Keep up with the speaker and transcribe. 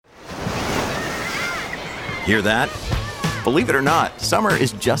Hear that? Believe it or not, summer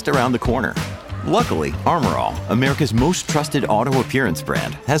is just around the corner. Luckily, Armor All, America's most trusted auto appearance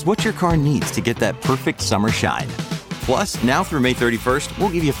brand, has what your car needs to get that perfect summer shine. Plus, now through May 31st, we'll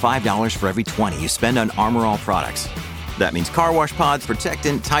give you $5 for every $20 you spend on Armor All products. That means car wash pods,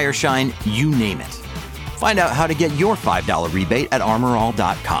 protectant, tire shine, you name it. Find out how to get your $5 rebate at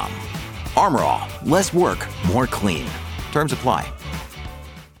armorall.com. Armor All, less work, more clean. Terms apply.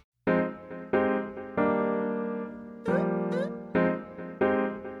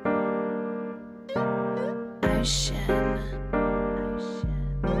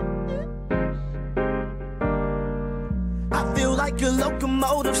 Like a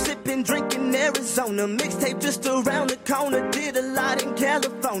locomotive, sipping, drinking Arizona. Mixtape just around the corner. Did a lot in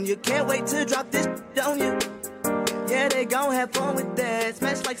California. Can't wait to drop this on you. Yeah, they gon' have fun with that.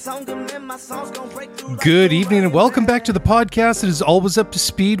 Smash like Songam and my songs gon' break through. Good evening and welcome back to the podcast that is always up to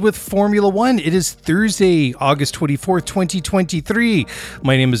speed with Formula One. It is Thursday, August 24th, 2023.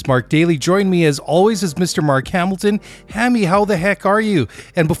 My name is Mark Daly. Join me as always is Mr. Mark Hamilton. Hammy, how the heck are you?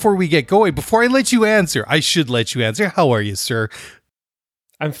 And before we get going, before I let you answer, I should let you answer. How are you, sir?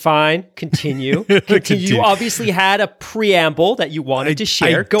 I'm fine. Continue. You obviously had a preamble that you wanted to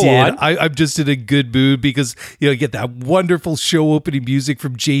share. Go on. I'm just in a good mood because, you get that wonderful show opening music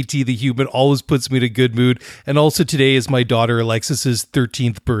from JT the Human always puts me in a good mood. And also today is my daughter Alexis's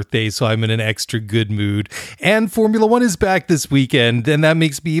 13th birthday, so I'm in an extra good mood. And Formula One is back this weekend, and that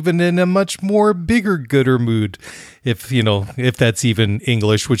makes me even in a much more bigger, gooder mood. If that's even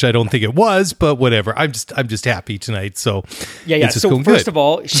English, which I don't think it was, but whatever. I'm just happy tonight. So yeah. So first of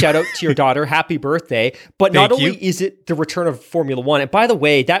all, shout out to your daughter, happy birthday! But not only is it the return of Formula One, and by the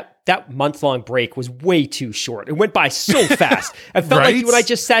way, that month-long break was way too short. It went by so fast. I felt like when I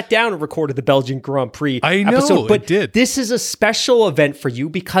just sat down and recorded the Belgian Grand Prix episode. But it did. This is a special event for you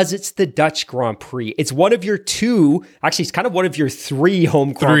because it's the Dutch Grand Prix. It's one of your actually, it's kind of one of your three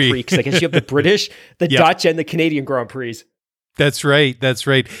home Grand Prix, because I guess you have the British, the Dutch, and the Canadian Grand Prix. That's right.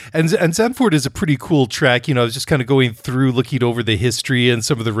 And Zandvoort is a pretty cool track. I was just kind of going through, looking over the history and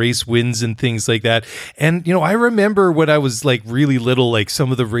some of the race wins and things like that. And, I remember when I was like really little, like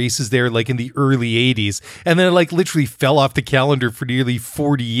some of the races there, like in the early 80s. And then it like literally fell off the calendar for nearly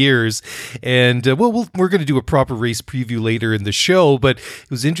 40 years. And we're going to do a proper race preview later in the show. But it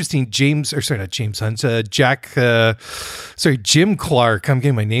was interesting. Jim Clark. I'm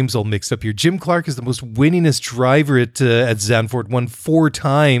getting my names all mixed up here. Jim Clark is the most winningest driver at Zandvoort. Won 4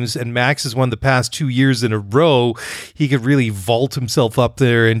 times, and Max has won the past 2 years in a row. He could really vault himself up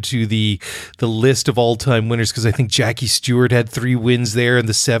there into the list of all-time winners, because I think Jackie Stewart had 3 wins there in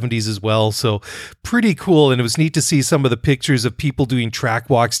the 70s as well. So pretty cool. And it was neat to see some of the pictures of people doing track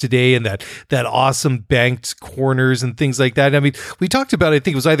walks today and that awesome banked corners and things like that. I mean, we talked about, I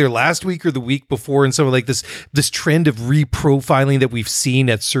think it was either last week or the week before, and some of like this trend of reprofiling that we've seen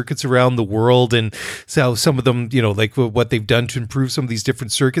at circuits around the world, and so some of them, like what they've done to improve some of these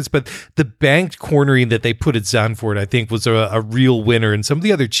different circuits. But the banked cornering that they put at Zandvoort, I think, was a real winner. And some of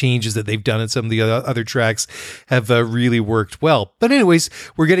the other changes that they've done at some of the other tracks have really worked well. But anyways,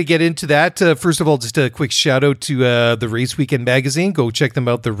 we're going to get into that. First of all, just a quick shout out to the Race Weekend magazine. Go check them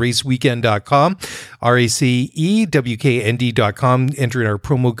out, theraceweekend.com, RACEWKND.com. Enter in our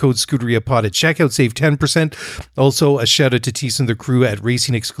promo code ScuderiaPod at checkout, save 10%. Also, a shout out to Tease and the crew at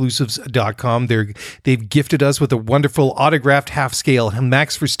racingexclusives.com. They've gifted us with a wonderful autographed half-scale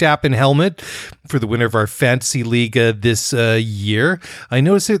Max Verstappen helmet for the winner of our Fantasy League this year. I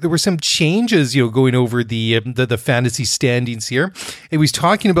noticed that there were some changes, going over the fantasy standings here. And we was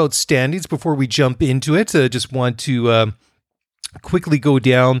talking about standings before we jump into it. Just want to quickly go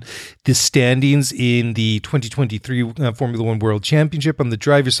down the standings in the 2023 Formula One World Championship. On the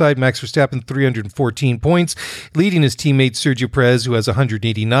driver's side, Max Verstappen, 314 points, leading his teammate Sergio Perez, who has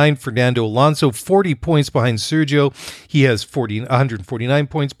 189. Fernando Alonso, 40 points behind Sergio. He has 149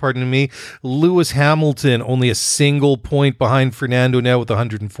 points, pardon me. Lewis Hamilton, only a single point behind Fernando now with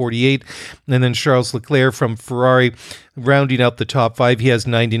 148. And then Charles Leclerc from Ferrari, rounding out the top 5. He has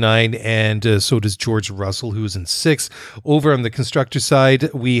 99, and so does George Russell, who's in 6th. Over on the constructor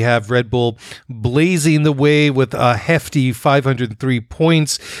side, we have Red Bull blazing the way with a hefty 503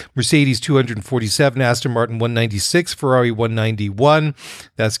 points. Mercedes 247, Aston Martin 196, Ferrari 191.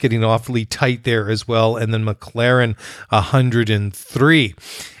 That's getting awfully tight there as well. And then McLaren 103.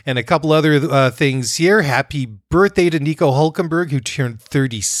 And a couple other things here. Happy birthday to Nico Hülkenberg, who turned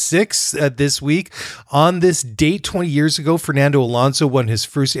 36 this week. On this date, 20 years ago, Fernando Alonso won his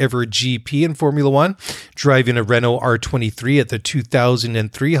first ever GP in Formula One, driving a Renault R23 at the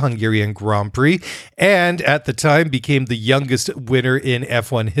 2003 Hungarian Grand Prix, and at the time became the youngest winner in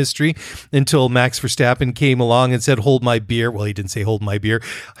F1 history until Max Verstappen came along and said, hold my beer. Well, he didn't say hold my beer,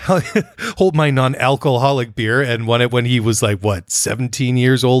 hold my non-alcoholic beer, and won it when he was like, 17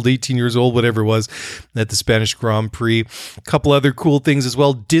 years old, 18 years old, whatever it was, at the Spanish Grand Prix. A couple other cool things as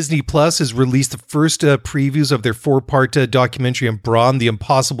well. Disney Plus has released the first previews of their 4-part documentary on Braun, the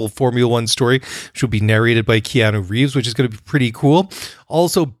Impossible Formula One story, which will be narrated by Keanu Reeves, which is going to be pretty cool.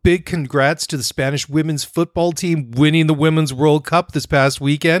 Also, big congrats to the Spanish women's football team winning the Women's World Cup this past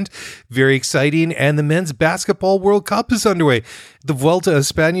weekend. Very exciting. And the Men's Basketball World Cup is underway. The Vuelta a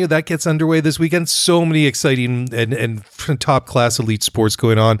España, that gets underway this weekend. So many exciting and top-class elite sports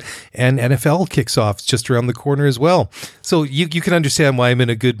going on. And NFL kicks off just around the corner as well. So you can understand why I'm in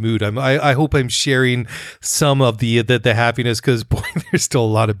a good mood. I hope I'm sharing some of the happiness, because, boy, there's still a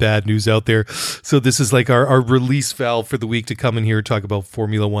lot of bad news out there. So this is like our release valve for the week to come in here and talk about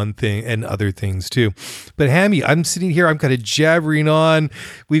Formula One thing and other things too. But Hammy, I'm sitting here, I'm kind of jabbering on.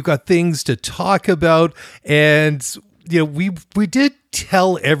 We've got things to talk about, and we did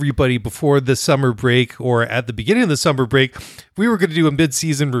tell everybody before the summer break, or at the beginning of the summer break, we were going to do a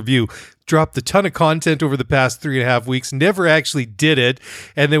mid-season review. Dropped a ton of content over the past 3.5 weeks, never actually did it,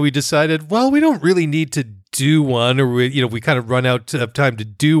 and then we decided, well, we don't really need to do one, or we kind of run out of time to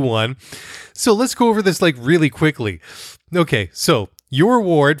do one. So let's go over this like really quickly. Okay, so your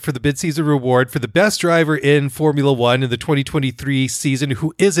award for the mid-season reward for the best driver in Formula One in the 2023 season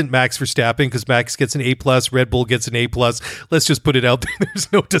who isn't Max Verstappen, because Max gets an A+, Red Bull gets an A+. Let's just put it out there.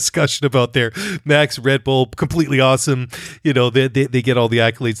 There's no discussion about there. Max, Red Bull, completely awesome. They get all the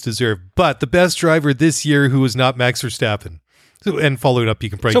accolades deserved. But the best driver this year who is not Max Verstappen. So, and following up, you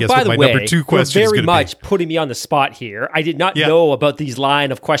can probably guess what my number 2 question is going to be. Very much putting me on the spot here. I did not know about these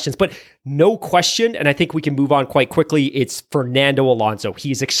line of questions, but no question, and I think we can move on quite quickly, it's Fernando Alonso.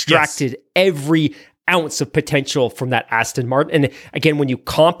 He's extracted every ounce of potential from that Aston Martin. And again, when you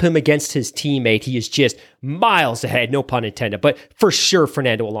comp him against his teammate, he is just miles ahead, no pun intended, but for sure,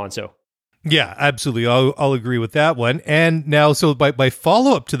 Fernando Alonso. Yeah, absolutely. I'll agree with that one. And now, so by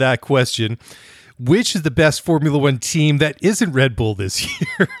follow-up to that question, which is the best Formula One team that isn't Red Bull this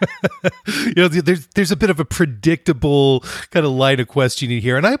year? There's a bit of a predictable kind of line of questioning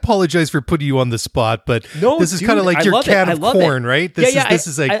here, and I apologize for putting you on the spot, but this is kind of like your can of corn, right?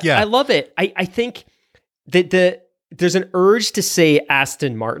 I love it. I think that there's an urge to say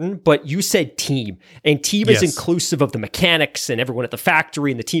Aston Martin, but you said team, and team is inclusive of the mechanics and everyone at the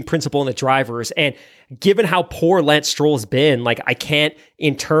factory and the team principal and the drivers. And given how poor Lance Stroll has been, like, I can't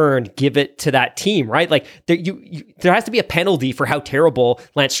in turn give it to that team, right? Like there has to be a penalty for how terrible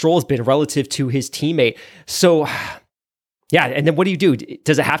Lance Stroll has been relative to his teammate. So yeah, and then what do?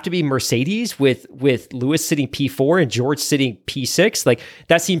 Does it have to be Mercedes with Lewis sitting P4 and George sitting P6? Like,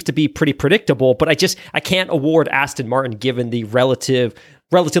 that seems to be pretty predictable, but I can't award Aston Martin given the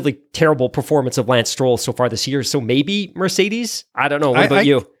relatively terrible performance of Lance Stroll so far this year. So maybe Mercedes? I don't know. What about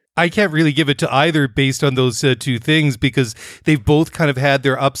you? I can't really give it to either based on those two things, because they've both kind of had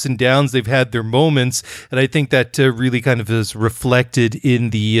their ups and downs. They've had their moments. And I think that really kind of is reflected in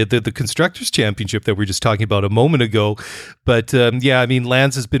the Constructors' Championship that we were just talking about a moment ago. But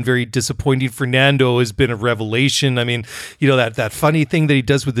Lance has been very disappointing. Fernando has been a revelation. I mean, that funny thing that he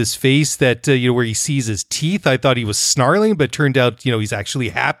does with his face that, where he sees his teeth. I thought he was snarling, but it turned out, he's actually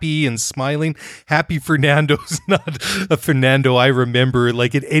happy and smiling. Happy Fernando's not a Fernando I remember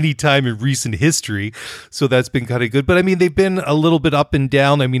like at any time in recent history. So that's been kind of good. But I mean, they've been a little bit up and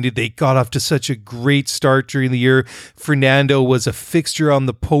down. I mean, they got off to such a great start during the year. Fernando was a fixture on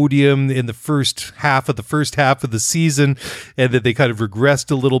the podium in the first half of the season, and that they kind of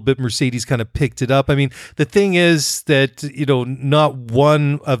regressed a little bit. Mercedes kind of picked it up. I mean, the thing is that, not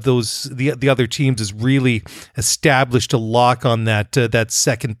one of those, the other teams has really established a lock on that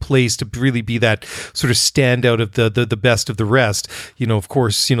second place to really be that sort of standout of the best of the rest. Of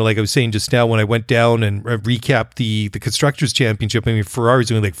course, like I was saying just now, when I went down and recapped the Constructors' Championship, I mean,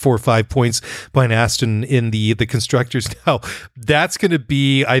 Ferrari's only like 4 or 5 points behind Aston in the Constructors. Now, that's going to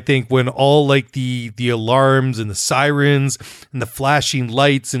be, I think, when all like the alarms and the sirens and the flashing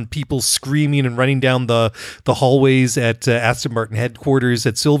lights and people screaming and running down the hallways at Aston Martin headquarters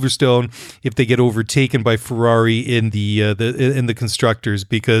at Silverstone, if they get overtaken by Ferrari in the Constructors,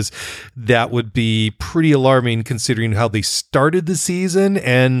 because that would be pretty alarming considering how they started the season.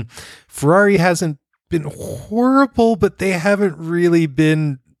 And Ferrari hasn't been horrible, but they haven't really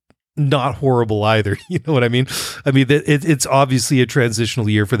been not horrible either. You know what I mean? I mean, it's obviously a transitional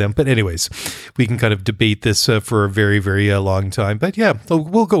year for them. But anyways, we can kind of debate this for a very, very long time. But yeah,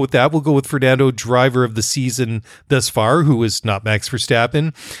 we'll go with that. We'll go with Fernando, driver of the season thus far, who is not Max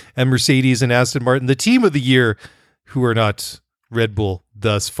Verstappen, and Mercedes and Aston Martin, the team of the year, who are not Red Bull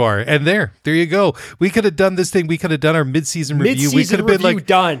thus far. And there you go. We could have done this thing. We could have done our mid-season review. We could have been like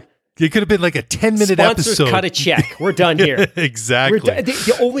done. It could have been like a 10-minute Sponsors episode. Cut a check. We're done here. Exactly.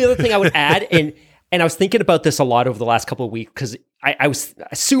 The only other thing I would add, and I was thinking about this a lot over the last couple of weeks because I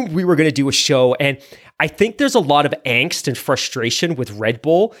assumed we were going to do a show, and I think there's a lot of angst and frustration with Red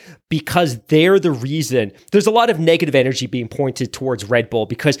Bull because they're the reason. There's a lot of negative energy being pointed towards Red Bull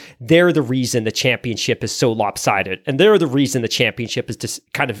because they're the reason the championship is so lopsided, and they're the reason the championship is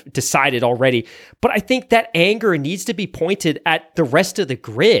kind of decided already. But I think that anger needs to be pointed at the rest of the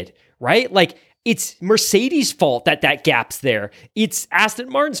grid, right? Like, it's Mercedes' fault that gap's there. It's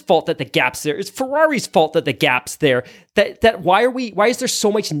Aston Martin's fault that the gap's there. It's Ferrari's fault that the gap's there. Why is there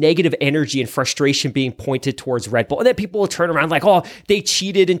so much negative energy and frustration being pointed towards Red Bull? And then people will turn around like, oh, they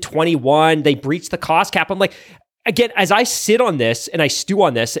cheated in 21. They breached the cost cap. I'm like, again, as I sit on this and I stew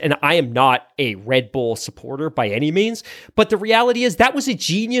on this, and I am not a Red Bull supporter by any means, but the reality is that was a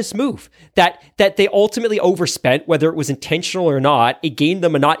genius move that they ultimately overspent, whether it was intentional or not. It gained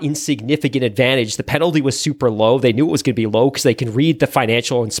them a not insignificant advantage. The penalty was super low. They knew it was going to be low because they can read the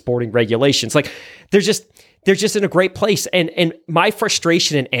financial and sporting regulations. Like, they're just in a great place. And my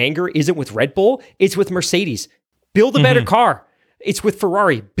frustration and anger isn't with Red Bull. It's with Mercedes. Build a better car. It's with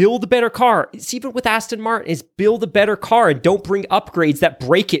Ferrari, build a better car. It's even with Aston Martin, is build a better car and don't bring upgrades that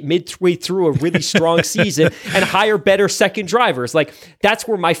break it midway through a really strong season and hire better second drivers. Like, that's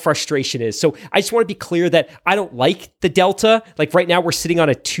where my frustration is. So I just want to be clear that I don't like the Delta. Like, right now we're sitting on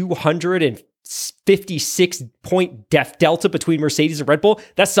a 256 point delta between Mercedes and Red Bull.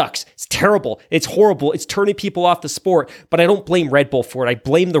 That sucks. It's terrible. It's horrible. It's turning people off the sport, but I don't blame Red Bull for it. I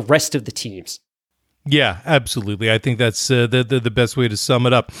blame the rest of the teams. Yeah, absolutely. I think that's the best way to sum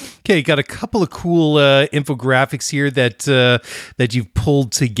it up. Okay, got a couple of cool infographics here that you've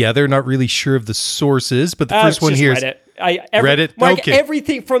pulled together. Not really sure of the sources, but the first one here is Reddit. Mark, okay.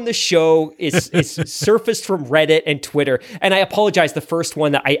 Everything from the show is surfaced from Reddit and Twitter. And I apologize, the first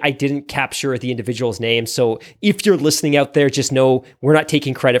one that I didn't capture the individual's name. So if you're listening out there, just know we're not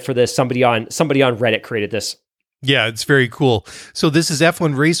taking credit for this. Somebody on Reddit created this. Yeah, it's very cool. So this is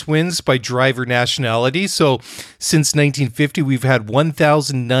F1 race wins by driver nationality. So since 1950, we've had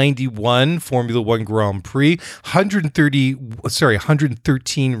 1,091 Formula One Grand Prix,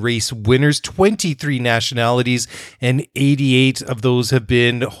 113 race winners, 23 nationalities, and 88 of those have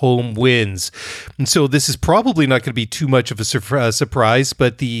been home wins. And so this is probably not going to be too much of a surprise,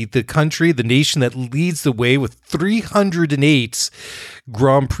 but the country, the nation that leads the way with 308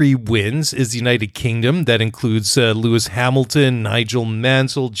 Grand Prix wins is the United Kingdom. That includes Lewis Hamilton, Nigel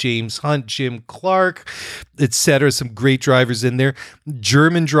Mansell, James Hunt, Jim Clark, etc. Some great drivers in there.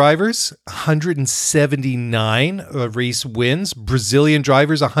 German drivers, 179 race wins. Brazilian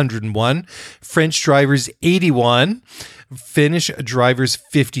drivers, 101. French drivers, 81. Finnish drivers,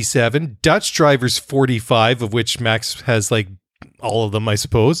 57. Dutch drivers, 45, of which Max has like all of them, I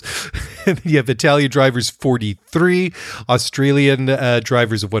suppose. You have Italian drivers, 43. Australian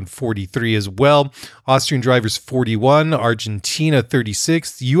drivers have won 43 as well. Austrian drivers, 41. Argentina,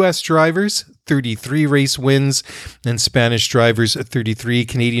 36. U.S. drivers, 33 race wins. And Spanish drivers, 33.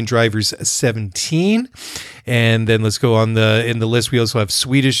 Canadian drivers, 17. And then let's go on in the list. We also have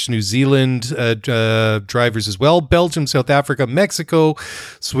Swedish, New Zealand drivers as well. Belgium, South Africa, Mexico,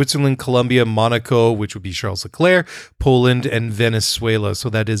 Switzerland, Colombia, Monaco, which would be Charles Leclerc, Poland, and Venezuela. So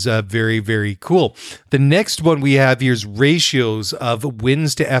that is very, very cool. The next one we have here is ratios of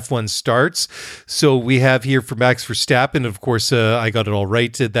wins to F1 starts. So we have here for Max Verstappen, of course, I got it all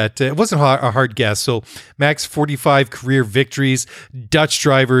right. That it wasn't a hard guess. So Max, 45 career victories. Dutch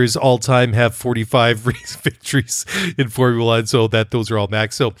drivers all time have 45 race victories in Formula One. So those are all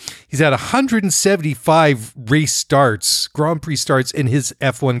Max. So he's had 175 race starts, Grand Prix starts in his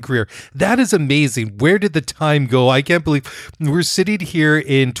F1 career. That is amazing. Where did the time go? I can't believe we're sitting here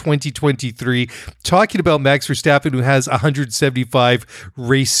in 2023 talking about Max Verstappen, who has 175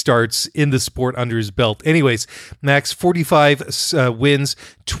 race starts in the sport under his belt. Anyways, Max, 45 wins,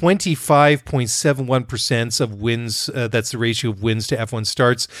 25.71% of wins. That's the ratio of wins to F1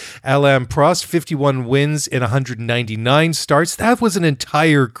 starts. Alain Prost, 51 wins in 199 starts. That was an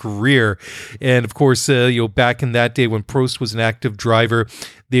entire career. And of course, back in that day when Prost was an active driver,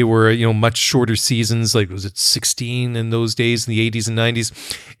 They were, much shorter seasons, like was it 16 in those days in the 80s and 90s.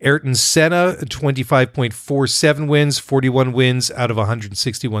 Ayrton Senna, 25.47 wins, 41 wins out of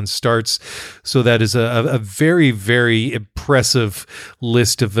 161 starts. So that is a very, very impressive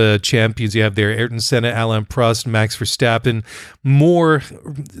list of champions you have there. Ayrton Senna, Alain Prost, Max Verstappen, more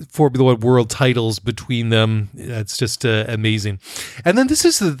Formula One world titles between them. That's just amazing. And then this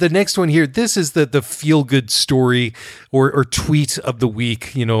is the next one here. This is the feel-good story or tweet of the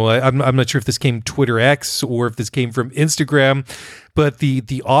week. I'm not sure if this came Twitter X or if this came from Instagram, but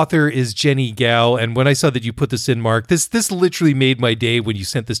the author is Jenny Gao. And when I saw that you put this in, Mark, this literally made my day when you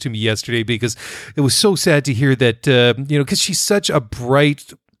sent this to me yesterday, because it was so sad to hear that, because she's such a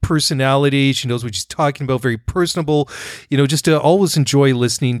bright personality. She knows what she's talking about, very personable, just to always enjoy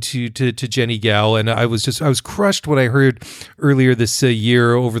listening to Jenny Gao. And I was crushed when I heard earlier this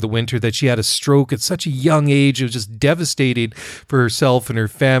year over the winter that she had a stroke at such a young age. It was just devastating for herself and her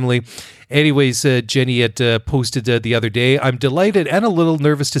family. Anyways, Jenny had posted the other day, "I'm delighted and a little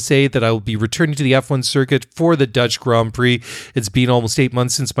nervous to say that I will be returning to the F1 circuit for the Dutch Grand Prix. It's been almost 8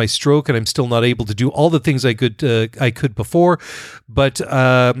 months since my stroke, and I'm still not able to do all the things I could before. But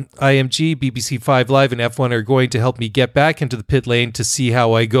IMG, BBC 5 Live, and F1 are going to help me get back into the pit lane to see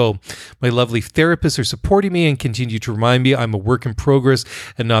how I go. My lovely therapists are supporting me and continue to remind me I'm a work in progress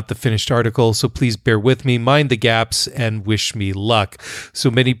and not the finished article. So please bear with me, mind the gaps, and wish me luck." So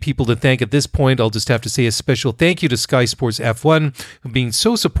many people to thank at this point. I'll just have to say a special thank you to Sky Sports F1 for being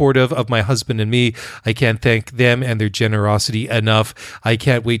so supportive of my husband and me. I can't thank them and their generosity enough. I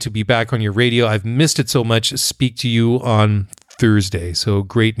can't wait to be back on your radio. I've missed it so much. Speak to you on Thursday. So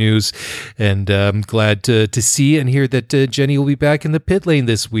great news, and I'm glad to see and hear that Jenny will be back in the pit lane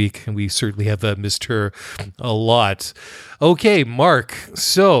this week, and we certainly have missed her a lot. Okay, Mark,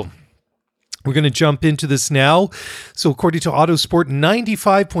 so we're going to jump into this now. So according to Autosport,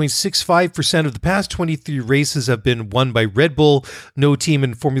 95.65% of the past 23 races have been won by Red Bull. No team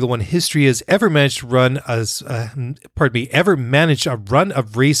in Formula One history has ever managed to run a run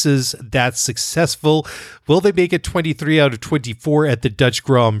of races that successful. Will they make it 23 out of 24 at the Dutch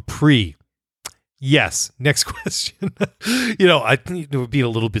Grand Prix? Yes. Next question. I think it would be a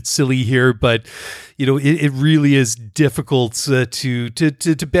little bit silly here, but it really is difficult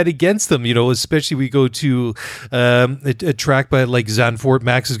to bet against them. Especially we go to a track by like Zandvoort.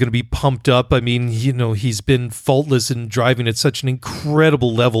 Max is going to be pumped up. I mean, he's been faultless in driving at such an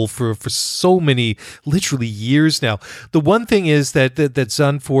incredible level for so many, literally years now. The one thing is that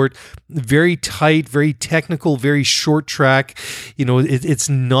Zandvoort, very tight, very technical, very short track. It's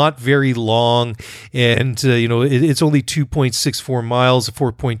not very long. And, it's only 2.64 miles,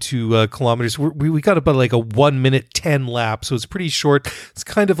 4.2 kilometers. We got about like a 1 minute 10 lap. So it's pretty short. It's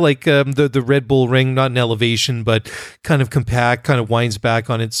kind of like the Red Bull Ring, not in elevation, but kind of compact, kind of winds back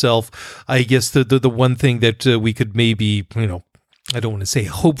on itself. I guess the one thing that we could maybe, I don't want to say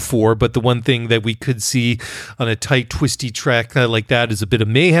hope for, but the one thing that we could see on a tight, twisty track like that is a bit of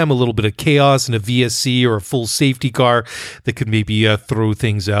mayhem, a little bit of chaos, and a VSC or a full safety car that could maybe throw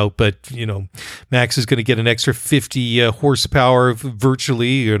things out. But, Max is going to get an extra 50 horsepower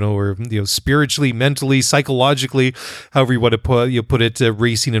virtually, or spiritually, mentally, psychologically, however you want to put it,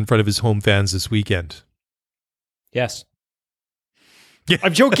 racing in front of his home fans this weekend. Yes. Yeah.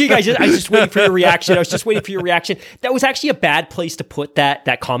 I'm joking. I was just waiting for your reaction. That was actually a bad place to put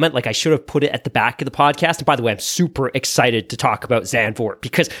that comment. Like, I should have put it at the back of the podcast. And by the way, I'm super excited to talk about Zandvoort,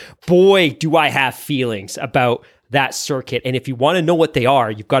 because boy, do I have feelings about that circuit. And if you want to know what they are,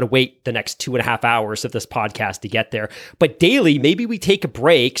 you've got to wait the next 2.5 hours of this podcast to get there. But daily, maybe we take a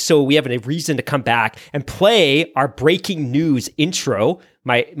break so we have a reason to come back and play our breaking news intro,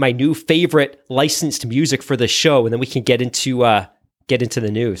 my new favorite licensed music for the show. And then we can get into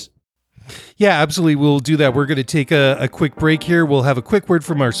the news. Yeah, absolutely. We'll do that. We're going to take a quick break here. We'll have a quick word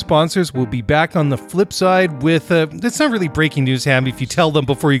from our sponsors. We'll be back on the flip side with, it's not really breaking news, Ham. If you tell them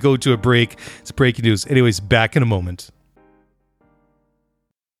before you go to a break, it's breaking news. Anyways, back in a moment.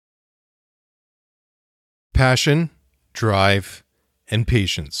 Passion, drive, and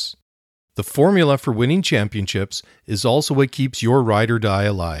patience. The formula for winning championships is also what keeps your ride or die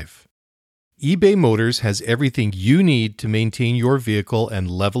alive. eBay Motors has everything you need to maintain your vehicle and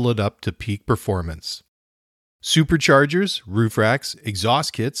level it up to peak performance. Superchargers, roof racks,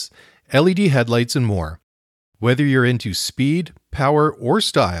 exhaust kits, LED headlights, and more. Whether you're into speed, power, or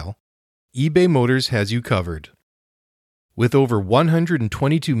style, eBay Motors has you covered. With over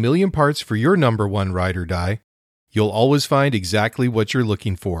 122 million parts for your number one ride or die, you'll always find exactly what you're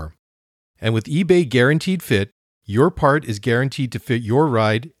looking for. And with eBay Guaranteed Fit, your part is guaranteed to fit your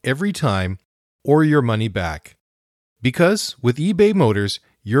ride every time, or your money back. Because with eBay Motors,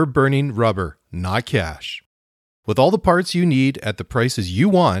 you're burning rubber, not cash. With all the parts you need at the prices you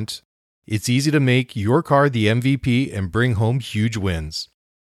want, it's easy to make your car the MVP and bring home huge wins.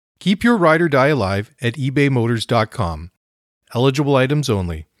 Keep your ride or die alive at ebaymotors.com. Eligible items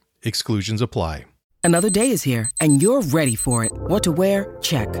only. Exclusions apply. Another day is here, and you're ready for it. What to wear?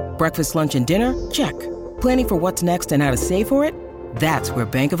 Check. Breakfast, lunch, and dinner? Check. Planning for what's next and how to save for it? That's where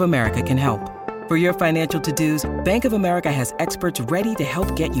Bank of America can help. For your financial to-dos, Bank of America has experts ready to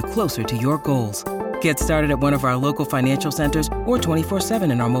help get you closer to your goals. Get started at one of our local financial centers or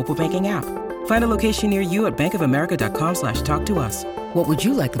 24/7 in our mobile banking app. Find a location near you at bankofamerica.com/talktous. What would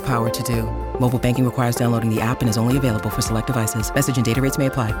you like the power to do? Mobile banking requires downloading the app and is only available for select devices. Message and data rates may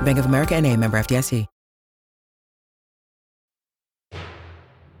apply. Bank of America NA, member FDIC.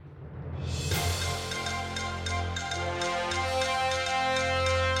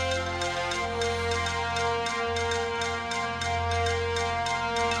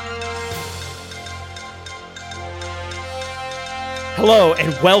 Hello,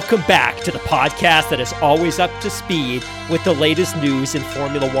 and welcome back to the podcast that is always up to speed with the latest news in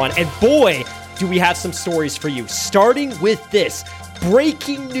Formula One. And boy, do we have some stories for you. Starting with this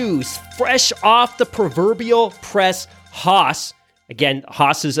breaking news, fresh off the proverbial press, Haas. Again,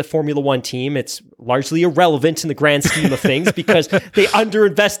 Haas is a Formula One team. It's largely irrelevant in the grand scheme of things because they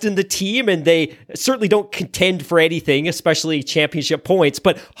underinvest in the team and they certainly don't contend for anything, especially championship points.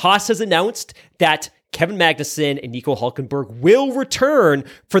 But Haas has announced that Kevin Magnussen and Nico Hülkenberg will return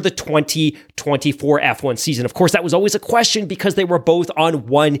for the 2024 F1 season. Of course, that was always a question because they were both on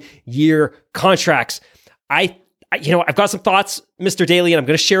 1-year contracts. I've got some thoughts, Mr. Daly, and I'm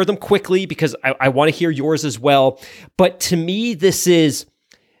going to share them quickly because I want to hear yours as well. But to me, this is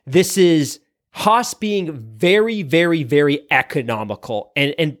Haas being very, very, very economical.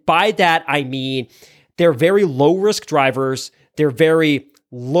 And by that, I mean, they're very low-risk drivers. They're very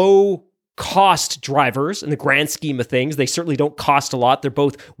low cost drivers in the grand scheme of things. They certainly don't cost a lot. They're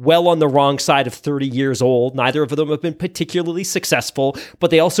both well on the wrong side of 30 years old. Neither of them have been particularly successful, but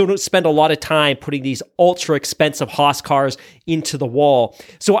they also don't spend a lot of time putting these ultra expensive Haas cars into the wall.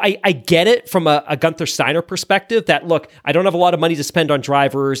 So I get it from a Gunther Steiner perspective that, look, I don't have a lot of money to spend on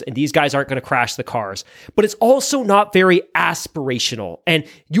drivers and these guys aren't going to crash the cars, but it's also not very aspirational. And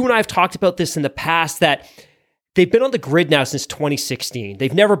you and I have talked about this in the past that they've been on the grid now since 2016.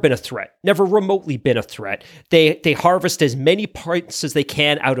 They've never been a threat, never remotely been a threat. They harvest as many parts as they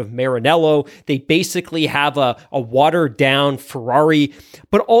can out of Maranello. They basically have a watered down Ferrari,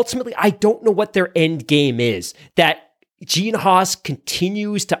 but ultimately I don't know what their end game is. That Gene Haas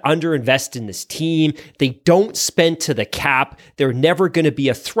continues to underinvest in this team. They don't spend to the cap. They're never going to be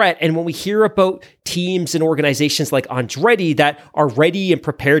a threat. And when we hear about teams and organizations like Andretti that are ready and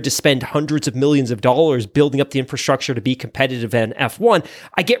prepared to spend hundreds of millions of dollars building up the infrastructure to be competitive in F1,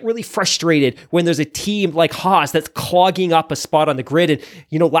 I get really frustrated when there's a team like Haas that's clogging up a spot on the grid.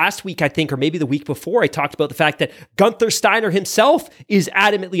 And, last week, I think, or maybe the week before, I talked about the fact that Gunther Steiner himself is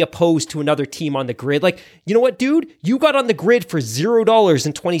adamantly opposed to another team on the grid. Like, you know what, dude? You got on the grid for $0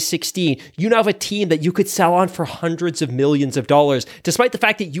 in 2016. You now have a team that you could sell on for hundreds of millions of dollars, despite the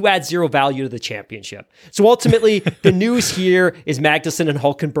fact that you add zero value to the championship. So ultimately, the news here is Magnussen and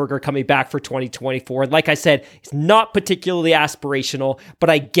Hülkenberg are coming back for 2024. And like I said, it's not particularly aspirational, but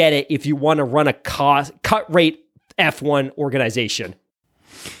I get it if you want to run a cut rate F1 organization.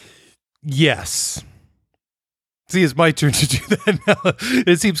 Yes. See, it's my turn to do that now.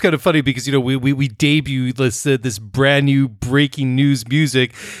 It seems kind of funny because, we debut this brand new breaking news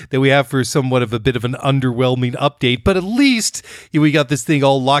music that we have for somewhat of a bit of an underwhelming update. But at least we got this thing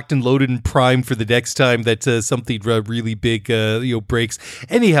all locked and loaded and primed for the next time that something really big breaks.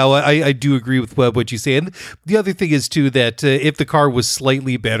 Anyhow, I do agree with what you say. And the other thing is, too, that if the car was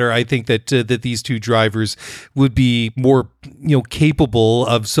slightly better, I think that these two drivers would be more capable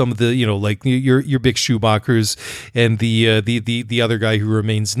of some of the, like your big Schumachers and the other guy who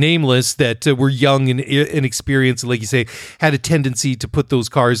remains nameless that were young and inexperienced, and like you say, had a tendency to put those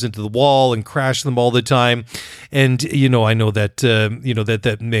cars into the wall and crash them all the time. And I know that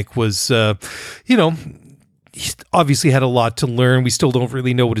that Mick was he obviously had a lot to learn. We still don't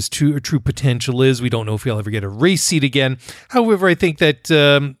really know what his true potential is. We don't know if he'll ever get a race seat again. However, I think that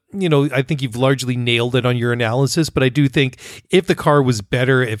I think you've largely nailed it on your analysis, but I do think if the car was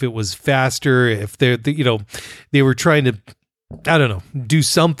better, if it was faster, if they were trying to I don't know, do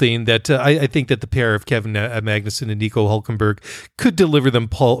something that I think that the pair of Kevin Magnussen and Nico Hülkenberg could deliver them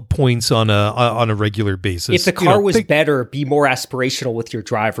points on a regular basis. If the car was better, be more aspirational with your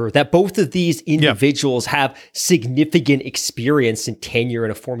driver, that both of these individuals have significant experience and tenure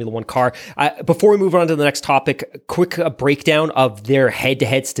in a Formula One car. Before we move on to the next topic, quick breakdown of their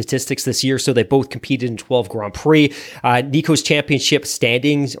head-to-head statistics this year. So they both competed in 12 Grand Prix. Nico's championship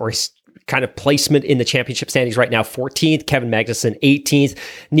standings, or kind of placement in the championship standings right now, 14th, Kevin Magnussen 18th.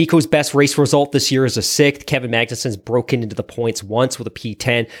 Nico's best race result this year is a 6th. Kevin Magnussen's broken into the points once with a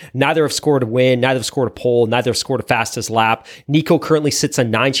P10. Neither have scored a win, neither have scored a pole, neither have scored a fastest lap. Nico currently sits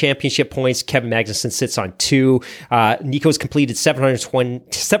on 9 championship points. Kevin Magnussen sits on 2. Nico's completed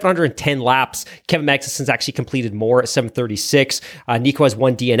 710 laps. Kevin Magnussen's actually completed more at 736. Nico has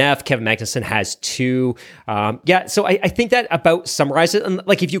 1 DNF. Kevin Magnussen has 2. So I think that about summarizes it. And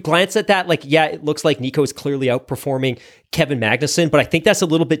like, if you glance at that, it looks like Nico is clearly outperforming Kevin Magnussen, but I think that's a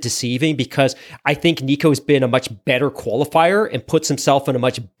little bit deceiving because I think Nico's been a much better qualifier and puts himself in a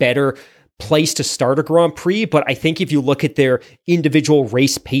much better place to start a Grand Prix. But I think if you look at their individual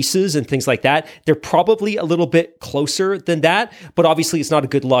race paces and things like that, they're probably a little bit closer than that. But obviously it's not a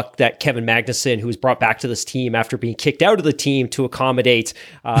good luck that Kevin Magnussen, who was brought back to this team after being kicked out of the team to accommodate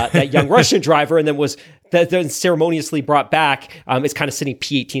that young Russian driver, and then was then ceremoniously brought back, is kind of sitting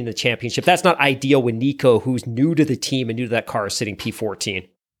P18 in the championship. That's not ideal when Nico, who's new to the team and new to that car, is sitting P14.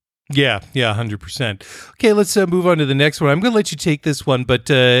 Yeah, 100%. Okay, let's move on to the next one. I'm going to let you take this one, but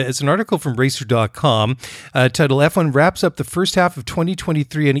it's an article from Racer.com titled F1 wraps up the first half of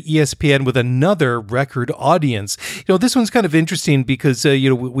 2023 on ESPN with another record audience. This one's kind of interesting because,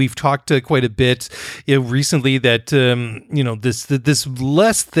 we've talked quite a bit recently that, this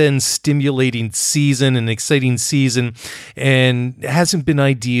less than stimulating season, an exciting season, and hasn't been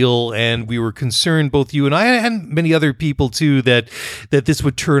ideal. And we were concerned, both you and I and many other people too, that this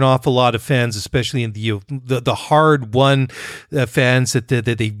would turn off a lot of fans, especially in the hard-won fans that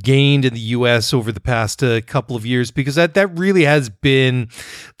they've gained in the U.S. over the past couple of years, because that really has been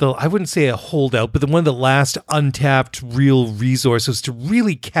I wouldn't say a holdout, but one of the last untapped real resources to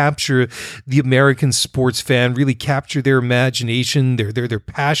really capture the American sports fan, really capture their imagination, their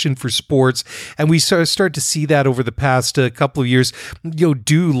passion for sports, and we start to see that over the past couple of years,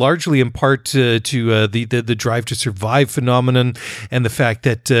 due largely in part to the Drive to Survive phenomenon and the fact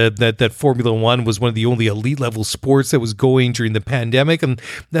that Formula One was one of the only elite level sports that was going during the pandemic, and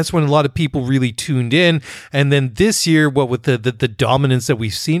that's when a lot of people really tuned in. And then this year, what with the dominance that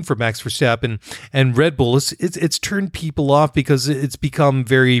we've seen from Max Verstappen and Red Bull, it's turned people off because it's become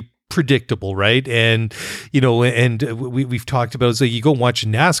very predictable, right? And we've talked about, so you go watch a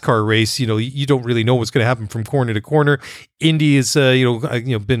NASCAR race, you don't really know what's going to happen from corner to corner. Indy is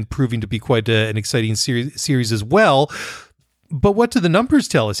been proving to be quite an exciting series as well. But what do the numbers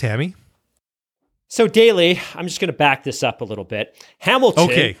tell us, Hammy? So, Daly, I'm just going to back this up a little bit. Hamilton,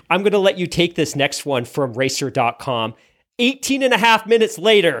 okay. I'm going to let you take this next one from Racer.com. 18 and a half minutes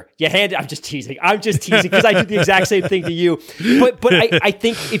later, I'm just teasing because I do the exact same thing to you. But I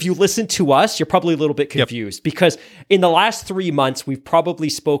think if you listen to us, you're probably a little bit confused because in the last 3 months, we've probably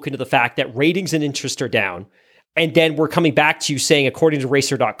spoken to the fact that ratings and interest are down. And then we're coming back to you saying, according to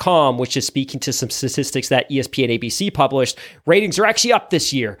Racer.com, which is speaking to some statistics that ESPN ABC published, ratings are actually up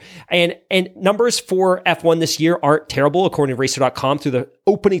this year. And numbers for F1 this year aren't terrible, according to Racer.com. Through the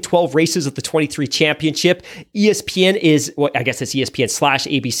opening 12 races of the 23 championship, ESPN is, I guess it's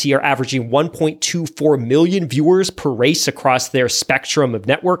ESPN/ABC, are averaging 1.24 million viewers per race across their spectrum of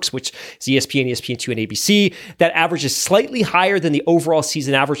networks, which is ESPN, ESPN2, and ABC. That average is slightly higher than the overall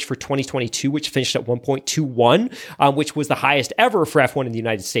season average for 2022, which finished at 1.21. Which was the highest ever for F1 in the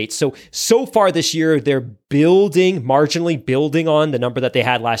United States. So far this year, they're marginally building on the number that they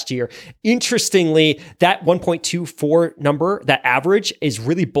had last year. Interestingly, that 1.24 number, that average, is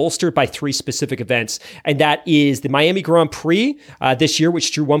really bolstered by 3 specific events. And that is the Miami Grand Prix this year,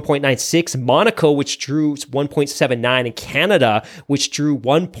 which drew 1.96, Monaco, which drew 1.79, and Canada, which drew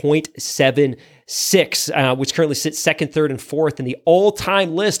 1.76, which currently sits second, third, and fourth in the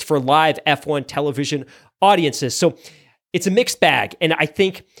all-time list for live F1 television audiences. So it's a mixed bag. And I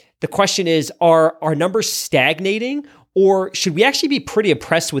think the question is, are our numbers stagnating, or should we actually be pretty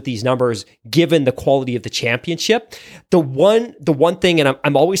impressed with these numbers given the quality of the championship? The one thing, and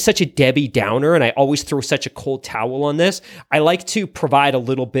I'm always such a Debbie Downer, and I always throw such a cold towel on this, I like to provide a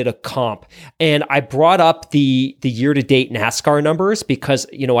little bit of comp. And I brought up the year-to-date NASCAR numbers because,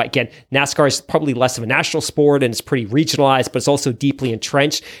 again, NASCAR is probably less of a national sport and it's pretty regionalized, but it's also deeply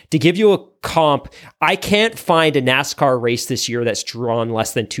entrenched. To give you comp, I can't find a NASCAR race this year that's drawn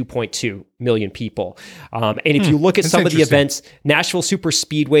less than 2.2 million people. And if you look at some of the events, Nashville Super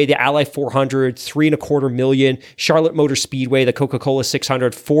Speedway, the Ally 400, 3.25 million, Charlotte Motor Speedway, the Coca-Cola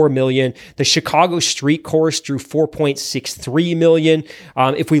 600, 4 million, the Chicago Street Course drew 4.63 million.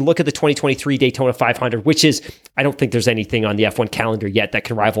 If we look at the 2023 Daytona 500, which is, I don't think there's anything on the F1 calendar yet that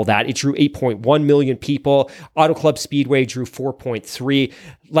can rival that. It drew 8.1 million people. Auto Club Speedway drew 4.3.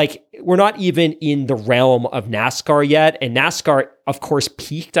 Like, we're not even in the realm of NASCAR yet. And NASCAR, of course,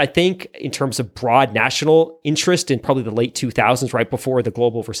 peaked, I think, in terms of broad national interest in probably the late 2000s, right before the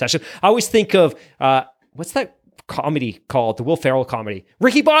global recession. I always think of, what's that comedy called? The Will Ferrell comedy.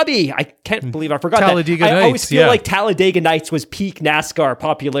 Ricky Bobby! I can't believe I forgot Talladega that. Nights, I always feel like Talladega Nights was peak NASCAR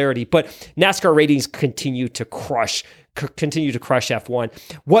popularity, but NASCAR ratings continue to crush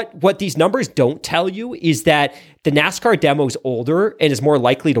F1. What these numbers don't tell you is that the NASCAR demo is older and is more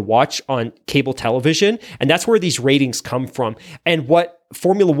likely to watch on cable television, and that's where these ratings come from. And what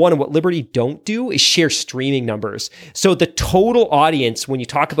Formula One and what Liberty don't do is share streaming numbers. So the total audience, when you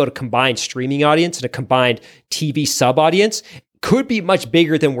talk about a combined streaming audience and a combined TV sub audience, could be much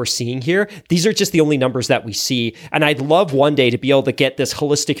bigger than we're seeing here. These are just the only numbers that we see. And I'd love one day to be able to get this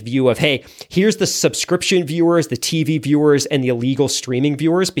holistic view of, hey, here's the subscription viewers, the TV viewers, and the illegal streaming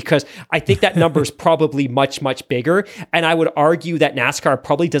viewers, because I think that number is probably much, much bigger. And I would argue that NASCAR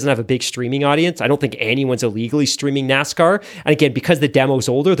probably doesn't have a big streaming audience. I don't think anyone's illegally streaming NASCAR. And again, because the demo's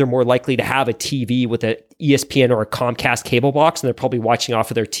older, they're more likely to have a TV with an ESPN or a Comcast cable box, and they're probably watching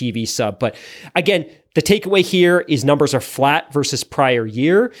off of their TV sub. But again, the takeaway here is numbers are flat versus prior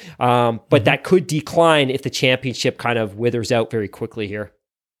year, but that could decline if the championship kind of withers out very quickly here.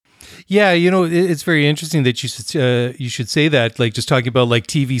 Yeah, it's very interesting that you should say that, like, just talking about like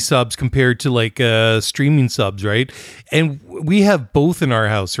TV subs compared to like streaming subs, right? And we have both in our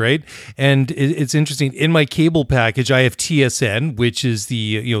house, right? And it's interesting. In my cable package, I have TSN, which is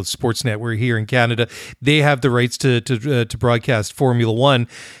the sports network here in Canada. They have the rights to broadcast Formula One.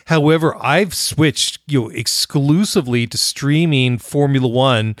 However, I've switched exclusively to streaming Formula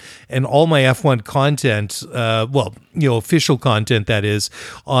One and all my F1 content. Official content, that is,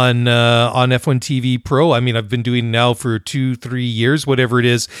 on F1 TV Pro. I mean, I've been doing now for 2-3 years, whatever it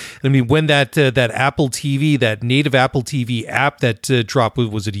is. I mean, when that Apple TV, that native Apple TV app that dropped,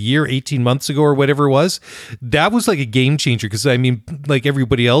 was it a year, 18 months ago or whatever it was? That was like a game changer, because I mean, like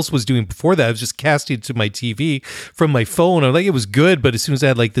everybody else was doing before that, I was just casting it to my TV from my phone. I'm like, it was good, but as soon as I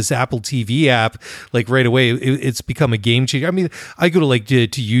had like this Apple TV app, like right away, it's become a game changer. I mean, I go to like to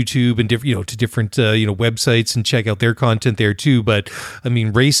YouTube and different websites and check out their content there too. But I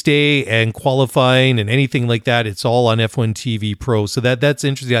mean, race day and qualifying and anything like that, it's all on F1 TV Pro. So that's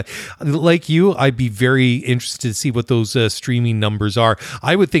interesting. Like you, I'd be very interested to see what those streaming numbers are.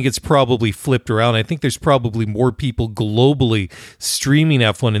 I would think it's probably flipped around. I think there's probably more people globally streaming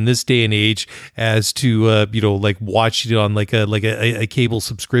F1 in this day and age as to like watching it on like a cable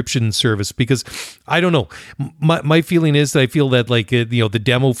subscription service, because I don't know. My feeling is that I feel that like the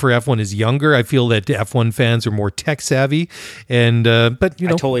demo for F1 is younger. I feel that F1 fans are more tech savvy, and but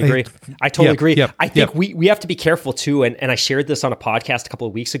I totally agree. I totally agree. I think we have to be careful too, and I shared this on a podcast a couple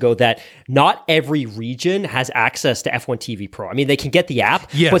of weeks ago, that not every region has access to F1 TV Pro. I mean, they can get the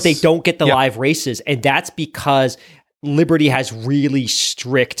app, but they don't get the live races, and that's because Liberty has really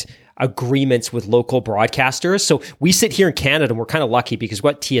strict agreements with local broadcasters. So we sit here in Canada and we're kind of lucky because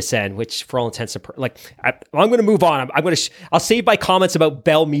what TSN, which for all intents and I'm going to move on. I'll save my comments about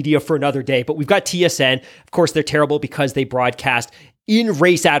Bell Media for another day, but we've got TSN. Of course, they're terrible because they broadcast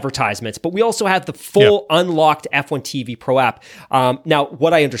in-race advertisements, but we also have the full unlocked F1 TV Pro app. Now,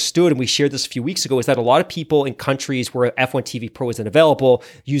 what I understood, and we shared this a few weeks ago, is that a lot of people in countries where F1 TV Pro isn't available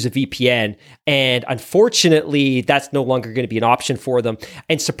use a VPN, and unfortunately, that's no longer going to be an option for them.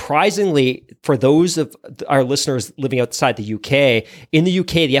 And surprisingly, for those of our listeners living outside the UK, in the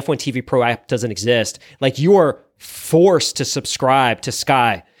UK, the F1 TV Pro app doesn't exist. Like, you are forced to subscribe to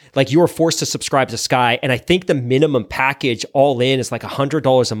Sky. And I think the minimum package all in is like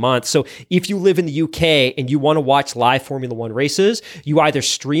 $100 a month. So if you live in the UK and you want to watch live Formula One races, you either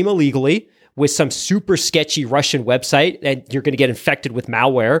stream illegally with some super sketchy Russian website and you're going to get infected with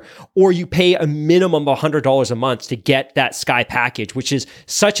malware, or you pay a minimum of $100 a month to get that Sky package, which is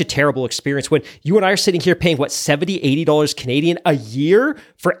such a terrible experience when you and I are sitting here paying $70, $80 Canadian a year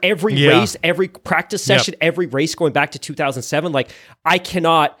for every race, every practice session, every race going back to 2007. Like, I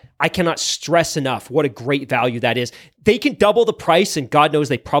cannot stress enough what a great value that is. They can double the price, and God knows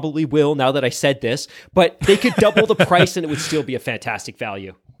they probably will now that I said this, but they could double the price and it would still be a fantastic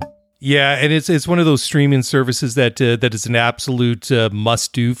value. Yeah, and it's one of those streaming services that is an absolute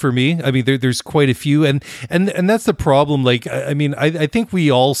must do for me. I mean, there's quite a few, and that's the problem. Like, I mean, I think we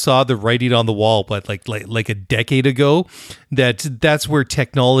all saw the writing on the wall, but like a decade ago, that's where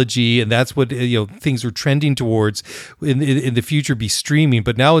technology and that's what things are trending towards in the future, be streaming.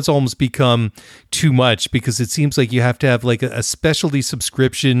 But now it's almost become too much, because it seems like you have to have like a specialty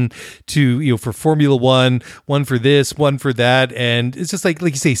subscription to for Formula one for this, one for that, and it's just like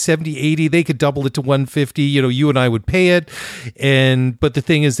you say, 70, 80, they could double it to 150. You and I would pay it, but the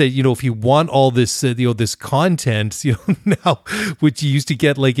thing is that if you want all this this content now, which you used to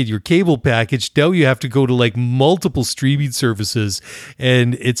get like in your cable package, now you have to go to like multiple streaming services,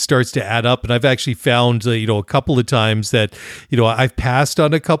 and it starts to add up. And I've actually found a couple of times that I've passed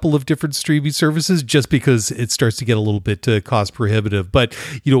on a couple of different streaming services just because it starts to get a little bit cost prohibitive. But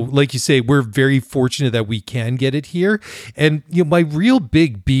like you say, we're very fortunate that we can get it here. And my real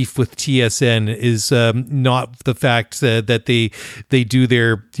big beef with TSN is not the fact that they do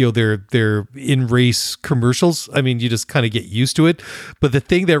their in-race commercials. I mean, you just kind of get used to it. But the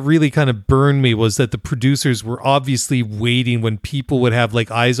thing that really kind of burned me was that the producers were obviously waiting when people would have like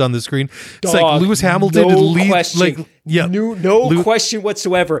eyes on the screen. It's like Lewis Hamilton question. No question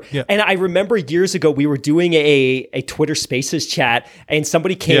whatsoever. Yeah. And I remember years ago we were doing a Twitter Spaces chat, and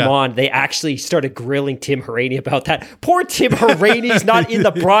somebody came on. They actually started grilling Tim Hauraney about that. Poor Tim Hauraney's not in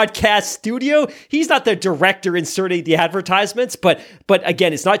the broadcast studio. He's not the director inserting the advertisements. But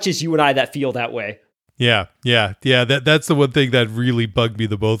again, it's not just you and I that feel that way. Yeah. That's the one thing that really bugged me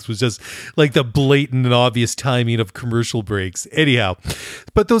the most, was just like the blatant and obvious timing of commercial breaks. Anyhow,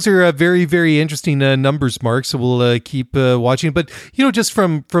 but those are very, very interesting numbers, Mark. So we'll keep watching. But just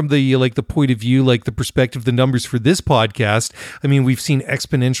from the point of view, like the perspective, the numbers for this podcast. I mean, we've seen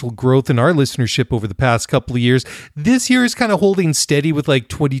exponential growth in our listenership over the past couple of years. This year is kind of holding steady with like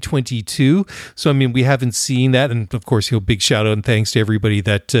 2022. So I mean, we haven't seen that, and of course, big shout out and thanks to everybody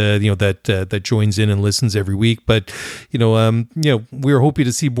that that joins in and listens every week. But we're hoping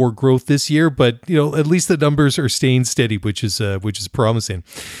to see more growth this year, but at least the numbers are staying steady, which is promising.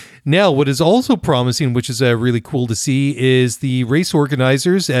 Now, what is also promising, which is really cool to see, is the race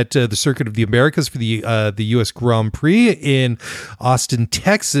organizers at the Circuit of the Americas for the U.S. Grand Prix in Austin,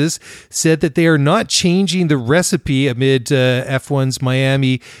 Texas, said that they are not changing the recipe amid F1's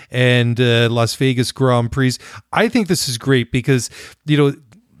Miami and Las Vegas Grand Prix. I think this is great because,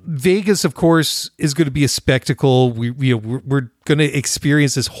 Vegas, of course, is going to be a spectacle. We're going to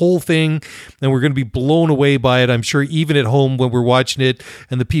experience this whole thing, and we're going to be blown away by it. I'm sure even at home when we're watching it,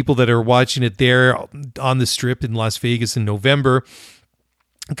 and the people that are watching it there on the Strip in Las Vegas in November.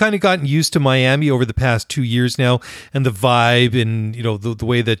 Kind of gotten used to Miami over the past 2 years now, and the vibe and the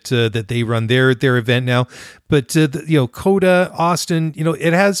way that they run their event now. But COTA, Austin,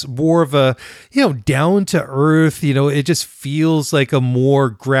 it has more of a down to earth. It just feels like a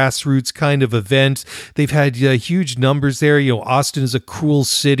more grassroots kind of event. They've had huge numbers there. Austin is a cool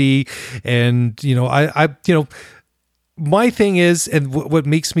city, and my thing is, and what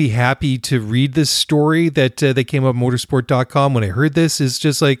makes me happy to read this story that came up motorsport.com when I heard this, is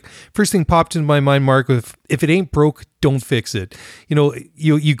just like, first thing popped into my mind, Mark, if it ain't broke, don't fix it.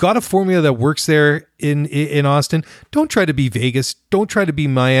 You got a formula that works there in Austin. Don't try to be Vegas. Don't try to be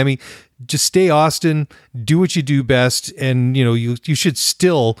Miami. Just stay Austin, do what you do best, and you should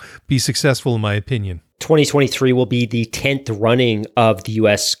still be successful, in my opinion. 2023 will be the 10th running of the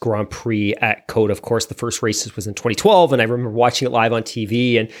U.S. Grand Prix at COTA. Of course, the first races was in 2012, and I remember watching it live on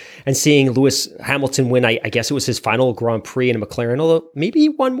TV and seeing Lewis Hamilton win. I guess it was his final Grand Prix in a McLaren, although maybe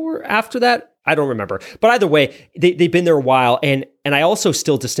one more after that. I don't remember. But either way, they've been there a while. And I also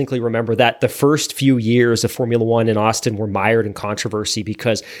still distinctly remember that the first few years of Formula One in Austin were mired in controversy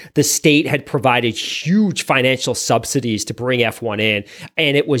because the state had provided huge financial subsidies to bring F1 in.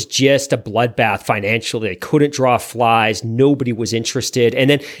 And it was just a bloodbath financially. They couldn't draw flies. Nobody was interested.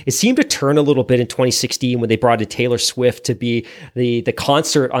 And then it seemed to turn a little bit in 2016 when they brought in Taylor Swift to be the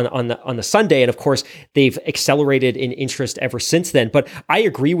concert on the Sunday. And of course, they've accelerated in interest ever since then. But I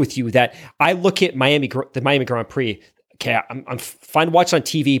agree with you that I look at the Miami Grand Prix. Okay, I'm fine to watch on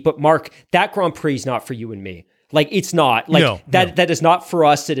TV, but Mark, that Grand Prix is not for you and me. Like, it's not. Like, that is not for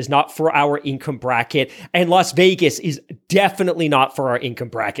us. It is not for our income bracket. And Las Vegas is definitely not for our income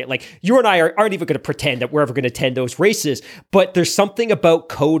bracket. Like, you and I aren't even going to pretend that we're ever going to attend those races. But there's something about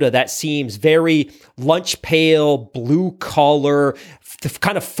COTA that seems very lunch pail, blue collar,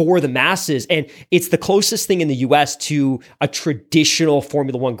 kind of for the masses. And it's the closest thing in the US to a traditional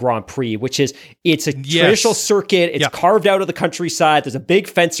Formula One Grand Prix, which is, it's a traditional circuit. It's carved out of the countryside. There's a big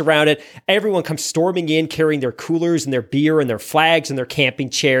fence around it. Everyone comes storming in carrying their coolers and their beer and their flags and their camping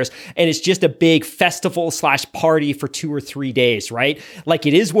chairs. And it's just a big festival / party for 2 or 3 days, right? Like,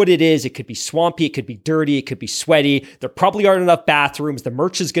 it is what it is. It could be swampy. It could be dirty. It could be sweaty. There probably aren't enough bathrooms. The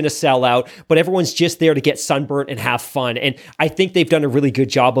merch is going to sell out, but everyone's just there to get sunburnt and have fun. And I think they've done a really good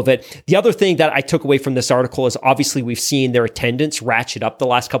job of it. The other thing that I took away from this article is obviously we've seen their attendance ratchet up the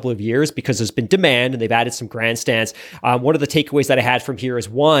last couple of years because there's been demand and they've added some grandstands. One of the takeaways that I had from here is,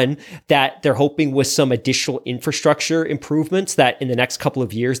 one, that they're hoping with some additional infrastructure improvements that in the next couple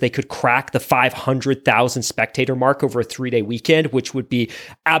of years, they could crack the 500,000 spectator mark over a 3-day weekend, which would be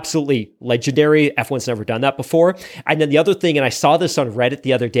absolutely legendary. F1's never done that before. And then the other thing, and I saw this on Reddit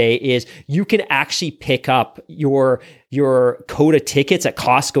the other day, is you can actually pick up your Coda tickets at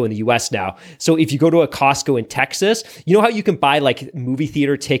Costco in the US now. So if you go to a Costco in Texas, you know how you can buy like movie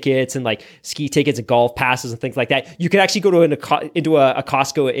theater tickets and like ski tickets and golf passes and things like that? You can actually go to into a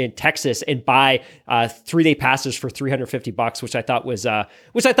Costco in Texas and buy 3-day passes for $350, which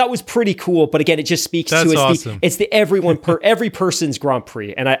I thought was pretty cool. But again, it just speaks That's to awesome. it's the every person's Grand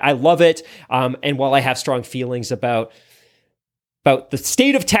Prix. And I love it. And while I have strong feelings about the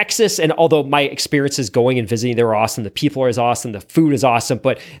state of Texas, and although my experiences going and visiting there are awesome, the people are as awesome, the food is awesome,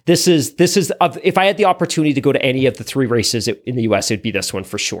 but this is if I had the opportunity to go to any of the 3 races in the US, it'd be this one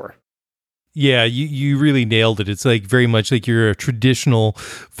for sure. Yeah, you really nailed it. It's like very much like you're a traditional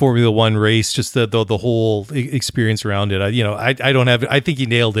Formula One race, just the whole experience around it. I don't have it. I think you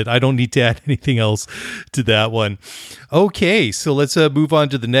nailed it. I don't need to add anything else to that one. Okay, so let's move on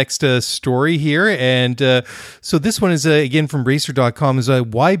to the next story here. And so this one is, again, from Racer.com, is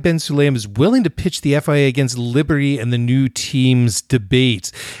why Ben Sulayem is willing to pitch the FIA against Liberty and the new teams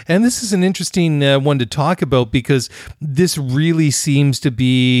debate. And this is an interesting one to talk about because this really seems to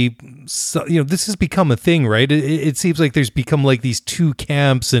be... this has become a thing, right? It seems like there's become like these two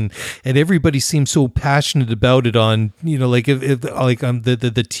camps, and everybody seems so passionate about it on,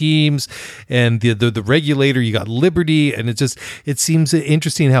 the teams and the regulator. You got Liberty, and it seems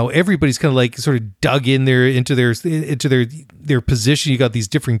interesting how everybody's kind of like sort of dug in there into their position. You got these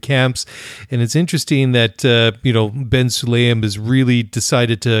different camps, and it's interesting that Ben Sulayem has really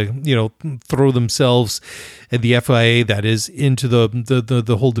decided to throw themselves and the FIA, that is, into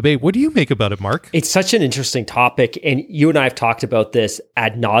the whole debate. What do you make about it, Mark? It's such an interesting topic, and you and I have talked about this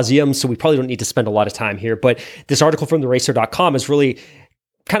ad nauseum, so we probably don't need to spend a lot of time here, but this article from theracer.com is really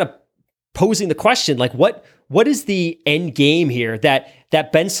kind of posing the question, like, what is the end game here that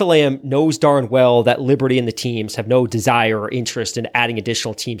Ben Sulayem knows darn well that Liberty and the teams have no desire or interest in adding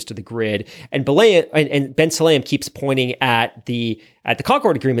additional teams to the grid. And Ben Sulayem keeps pointing at the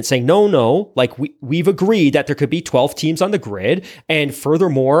Concord Agreement saying, no, like we've agreed that there could be 12 teams on the grid. And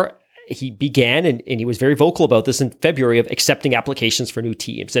furthermore, he began, and he was very vocal about this in February, of accepting applications for new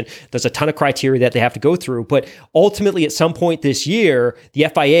teams. And there's a ton of criteria that they have to go through. But ultimately, at some point this year, the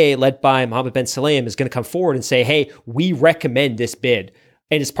FIA, led by Mohammed Ben Sulayem, is going to come forward and say, hey, we recommend this bid.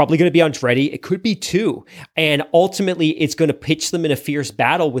 And it's probably going to be Andretti. It could be 2. And ultimately, it's going to pitch them in a fierce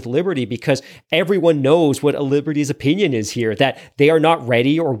battle with Liberty, because everyone knows what Liberty's opinion is here, that they are not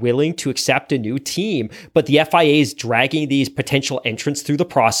ready or willing to accept a new team. But the FIA is dragging these potential entrants through the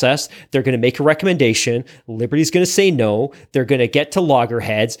process. They're going to make a recommendation. Liberty's going to say no. They're going to get to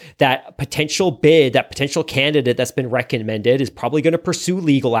loggerheads. That potential bid, that potential candidate that's been recommended is probably going to pursue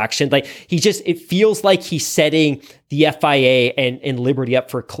legal action. Like, it feels like he's setting the FIA and Liberty up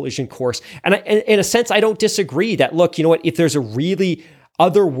for a collision course. And in a sense, I don't disagree that, look, you know what, if there's a really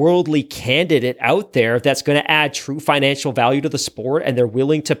otherworldly candidate out there that's going to add true financial value to the sport, and they're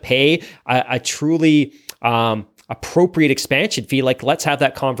willing to pay a truly appropriate expansion fee, like, let's have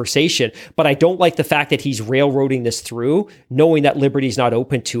that conversation. But I don't like the fact that he's railroading this through, knowing that Liberty's not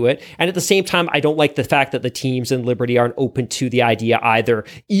open to it. And at the same time, I don't like the fact that the teams and Liberty aren't open to the idea either,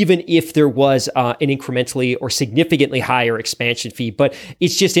 even if there was an incrementally or significantly higher expansion fee. But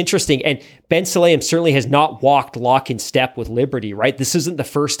it's just interesting. And Ben Sulayem certainly has not walked lock in step with Liberty, right? This isn't the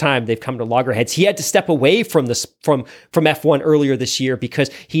first time they've come to loggerheads. He had to step away from this from F1 earlier this year because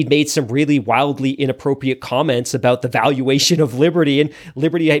he'd made some really wildly inappropriate comments about the valuation of Liberty, and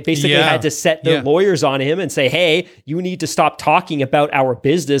Liberty basically had to set their lawyers on him and say, hey, you need to stop talking about our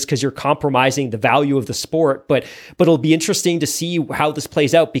business because you're compromising the value of the sport. But it'll be interesting to see how this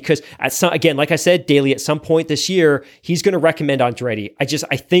plays out, because again, like I said, Daly, at some point this year, he's going to recommend Andretti.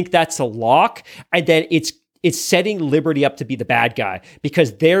 I think that's a lock. And then it's setting Liberty up to be the bad guy,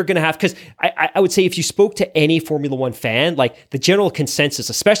 because they're going to have, because I would say if you spoke to any Formula One fan, like the general consensus,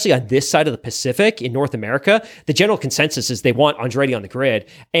 especially on this side of the Pacific in North America, the general consensus is they want Andretti on the grid.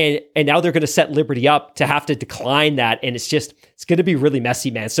 And now they're going to set Liberty up to have to decline that. And it's going to be really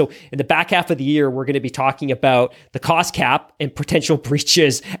messy, man. So in the back half of the year, we're going to be talking about the cost cap and potential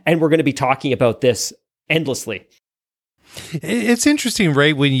breaches. And we're going to be talking about this endlessly. It's interesting,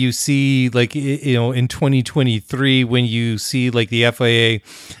 right? When you see, like, you know, in 2023, when you see like the FIA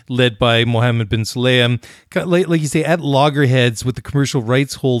led by Mohammed bin Sulayem, like you say, at loggerheads with the commercial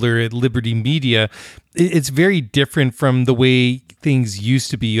rights holder at Liberty Media, it's very different from the way things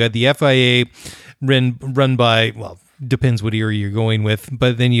used to be. You had the FIA run by, well, depends what era you're going with,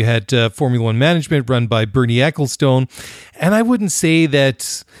 but then you had Formula One management run by Bernie Ecclestone. And I wouldn't say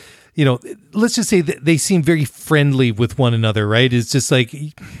that, you know, let's just say that they seem very friendly with one another, right? It's just like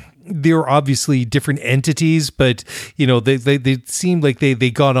they're obviously different entities, but you know, they seem like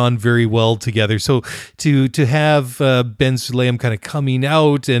they got on very well together. So to have Ben Sulayem kind of coming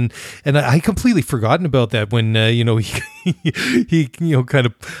out, and I completely forgotten about that when you know, he you know, kind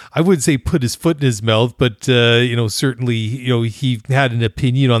of, I wouldn't say put his foot in his mouth, but you know, certainly, you know, he had an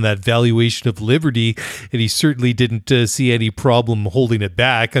opinion on that valuation of Liberty, and he certainly didn't see any problem holding it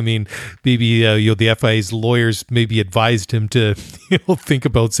back. I mean, maybe you know, the FIA's lawyers maybe advised him to, you know, think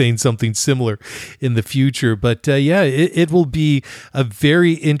about saying something similar in the future. But yeah, it will be a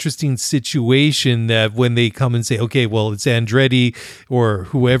very interesting situation that when they come and say, okay, well, it's Andretti or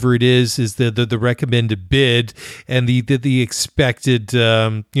whoever it is the recommended bid, and the expected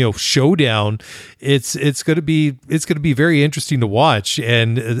you know, showdown. It's going to be very interesting to watch,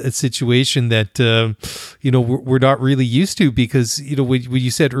 and a situation that you know, we're not really used to, because you know, when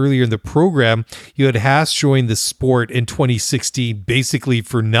you said earlier in the program, you had Haas join the sport in 2016 basically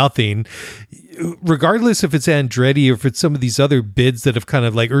for nothing. Regardless if it's Andretti or if it's some of these other bids that have kind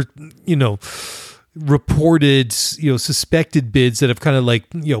of like, or you know, reported, you know, suspected bids that have kind of like,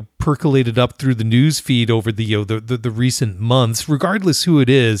 you know, percolated up through the news feed over the, you know, the recent months. Regardless who it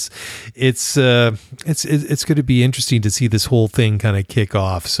is, it's going to be interesting to see this whole thing kind of kick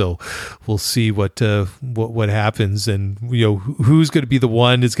off. So we'll see what happens, and you know, who's going to be the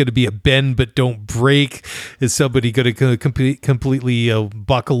one. Is going to be a bend but don't break? Is somebody going to completely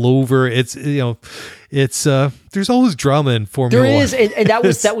buckle over? It's, you know, it's there's always drama in Formula One. There is, and that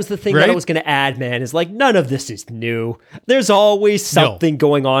was the thing, right? That I was going to add, man, is like, none of this is new. There's always something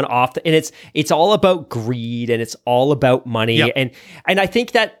going on and it's all about greed, and it's all about money. Yep. And I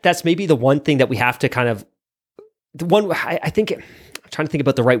think that's maybe the one thing that we have to kind of, I think, I'm trying to think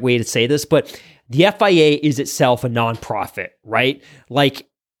about the right way to say this, but the FIA is itself a nonprofit, right? Like,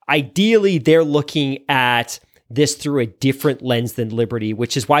 ideally they're looking at this through a different lens than Liberty,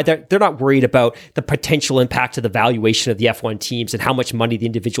 which is why they're not worried about the potential impact of the valuation of the F1 teams and how much money the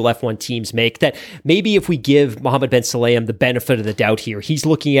individual F1 teams make. That maybe if we give Mohammed bin Sulayem the benefit of the doubt here, he's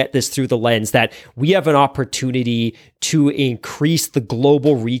looking at this through the lens that we have an opportunity to increase the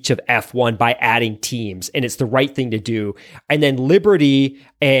global reach of F1 by adding teams, and it's the right thing to do. And then Liberty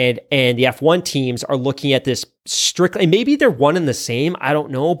and the F1 teams are looking at this strictly, and maybe they're one and the same, I don't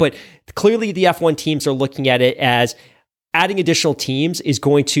know, but clearly the F1 teams are looking at it as adding additional teams is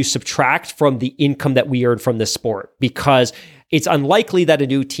going to subtract from the income that we earn from this sport, because it's unlikely that a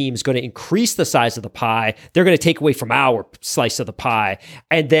new team is going to increase the size of the pie. They're going to take away from our slice of the pie.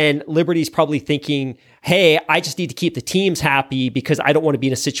 And then Liberty's probably thinking, hey, I just need to keep the teams happy because I don't want to be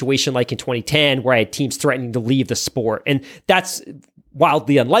in a situation like in 2010 where I had teams threatening to leave the sport. And that's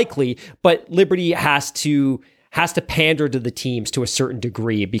wildly unlikely, but Liberty has to pander to the teams to a certain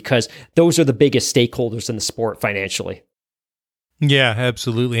degree, because those are the biggest stakeholders in the sport financially. Yeah,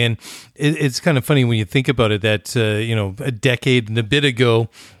 absolutely. And it's kind of funny when you think about it that, you know, a decade and a bit ago,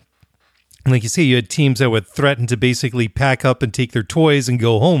 like you say, you had teams that would threaten to basically pack up and take their toys and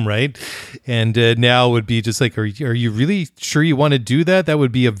go home, right? And now it would be just like, are you really sure you want to do that? That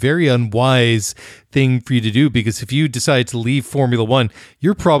would be a very unwise thing for you to do, because if you decide to leave Formula One,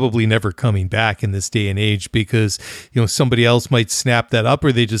 you're probably never coming back in this day and age, because, you know, somebody else might snap that up,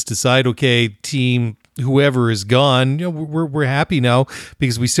 or they just decide, okay, team whoever is gone, you know, we're happy now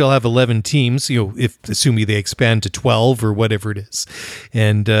because we still have 11 teams, you know, if assuming they expand to 12 or whatever it is.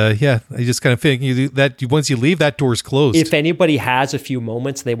 And yeah, I just kind of think that once you leave, that door's closed. If anybody has a few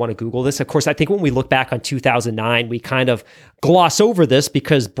moments and they want to Google this, of course, I think when we look back on 2009, we kind of gloss over this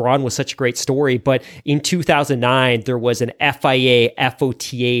because Braun was such a great story. But in 2009, there was an FIA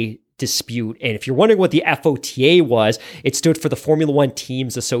FOTA dispute. And if you're wondering what the FOTA was, it stood for the Formula One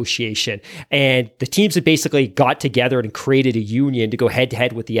Teams Association. And the teams had basically got together and created a union to go head to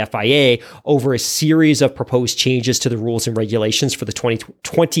head with the FIA over a series of proposed changes to the rules and regulations for the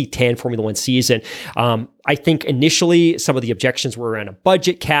 2010 Formula One season. I think initially some of the objections were around a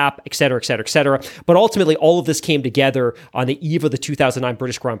budget cap, et cetera, et cetera, et cetera. But ultimately, all of this came together on the eve of the 2009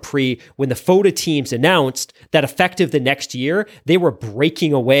 British Grand Prix when the FOTA teams announced that effective the next year, they were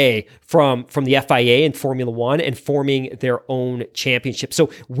breaking away from the FIA and Formula One and forming their own championship. So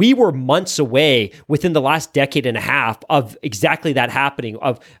we were months away within the last decade and a half of exactly that happening,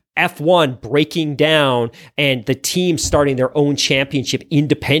 of F1 breaking down and the team starting their own championship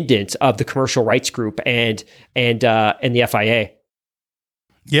independent of the commercial rights group and the FIA.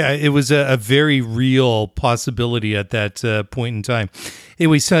 Yeah, it was a very real possibility at that point in time.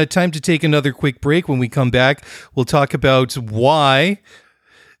 Anyways, time to take another quick break. When we come back, we'll talk about why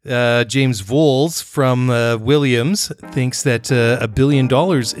James Voles from Williams thinks that $1 billion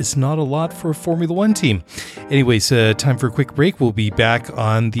is not a lot for a Formula One team. Anyways, time for a quick break. We'll be back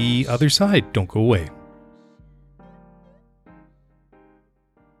on the other side. Don't go away.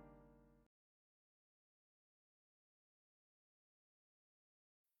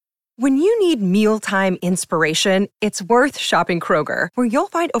 When you need mealtime inspiration, it's worth shopping Kroger, where you'll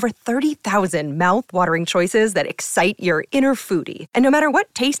find over 30,000 mouth-watering choices that excite your inner foodie. And no matter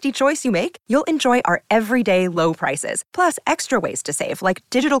what tasty choice you make, you'll enjoy our everyday low prices, plus extra ways to save, like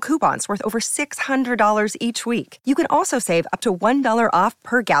digital coupons worth over $600 each week. You can also save up to $1 off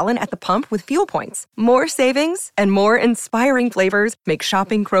per gallon at the pump with fuel points. More savings and more inspiring flavors make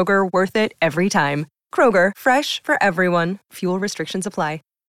shopping Kroger worth it every time. Kroger, fresh for everyone. Fuel restrictions apply.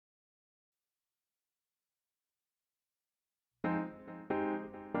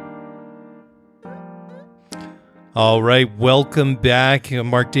 All right, welcome back.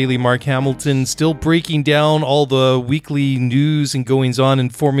 Mark Daly, Mark Hamilton, still breaking down all the weekly news and goings on in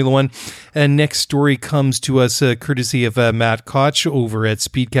Formula One. And next story comes to us courtesy of Matt Koch over at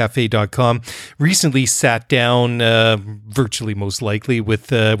speedcafe.com. Recently sat down, virtually most likely, with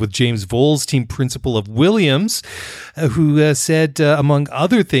James Voles, team principal of Williams, who said, among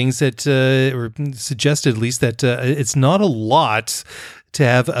other things, that or suggested at least that it's not a lot to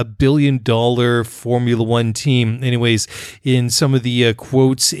have $1 billion Formula One team. Anyways, in some of the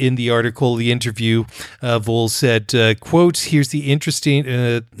quotes in the article, the interview, Voles said, quote, here's the interesting,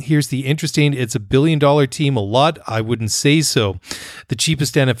 it's $1 billion team, a lot? I wouldn't say so. The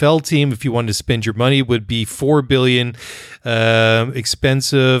cheapest NFL team, if you wanted to spend your money, would be $4 billion.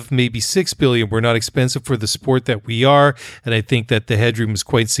 Expensive, maybe $6 billion. We're not expensive for the sport that we are. And I think that the headroom is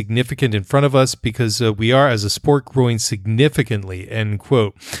quite significant in front of us because we are, as a sport, growing significantly, end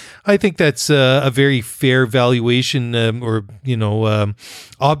quote. I think that's a very fair valuation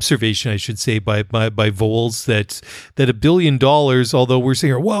observation, I should say, by Voles, that $1 billion, although we're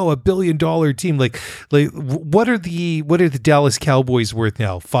saying, wow, $1 billion team, like what are the Dallas Cowboys worth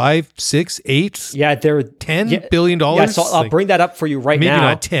now? 5, 6, 8? Yeah, they're $10 billion. Yeah, so I'll bring that up for you right now. Maybe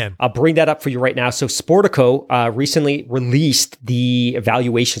not 10. I'll bring that up for you right now. So Sportico recently released the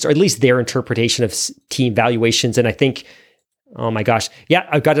evaluations, or at least their interpretation of team valuations, and I think, oh my gosh. Yeah,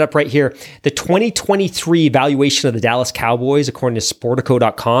 I've got it up right here. The 2023 valuation of the Dallas Cowboys, according to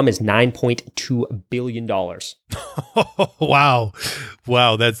Sportico.com, is $9.2 billion. Wow.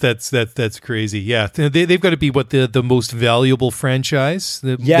 That's crazy. Yeah. They've got to be the most valuable franchise.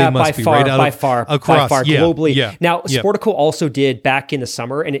 They must be by far, globally. Yeah. Now, Sportico also did back in the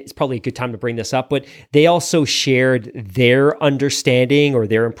summer, and it's probably a good time to bring this up, but they also shared their understanding or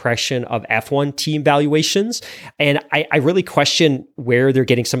their impression of F1 team valuations. And I really question where they're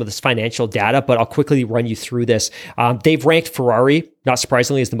getting some of this financial data, but I'll quickly run you through this. They've ranked Ferrari, not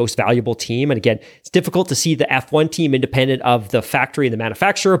surprisingly, as the most valuable team. And again, it's difficult to see the F1 team independent of the factory and the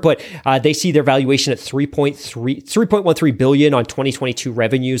manufacturer, but they see their valuation at $3.13 billion on 2022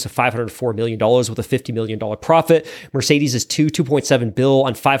 revenues of $504 million with a $50 million profit. Mercedes is $2.7 billion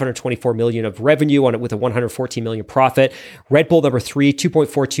on $524 million of revenue on it with a $114 million profit. Red Bull, number 3,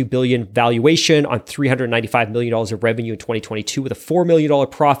 $2.42 billion valuation on $395 million of revenue in 2022 with a $4 million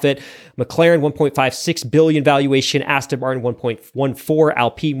profit. McLaren, $1.56 billion valuation. Aston Martin, $1.14,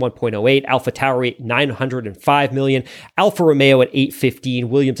 Alpine 1.08, AlphaTauri $905 million, Alfa Romeo at $815,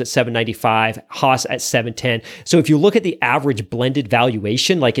 Williams at $795, Haas at $710. So if you look at the average blended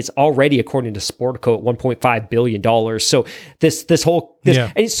valuation, like it's already, according to Sportico, at $1.5 billion. So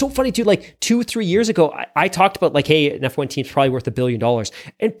and it's so funny too, like 2-3 years ago, I talked about like, hey, an F1 team's probably worth $1 billion.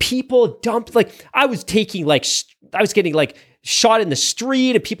 And people dumped, like I was getting like shot in the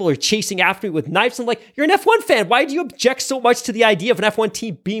street and people are chasing after me with knives. I'm like, you're an F1 fan. Why do you object so much to the idea of an F1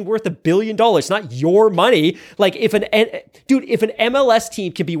 team being worth $1 billion? It's not your money. Like if an MLS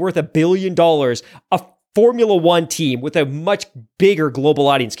team can be worth $1 billion, a Formula One team with a much bigger global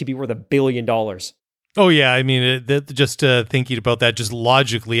audience can be worth $1 billion. Oh, yeah. I mean, just thinking about that, just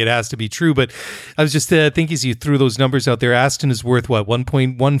logically, it has to be true. But I was just thinking as you threw those numbers out there, Aston is worth what,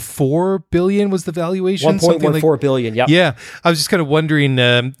 1.14 billion was the valuation? 1.14 billion, yep. Yeah. I was just kind of wondering,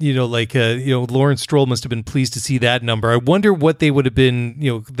 Lawrence Stroll must have been pleased to see that number. I wonder what they would have been,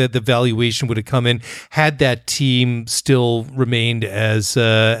 that the valuation would have come in had that team still remained as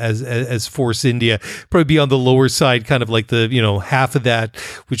Force India. Probably be on the lower side, kind of like the, half of that,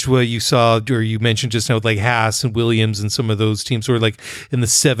 which you saw, or you mentioned just now with like Haas and Williams and some of those teams were like in the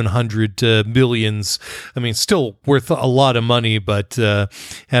 700 millions. I mean, still worth a lot of money, but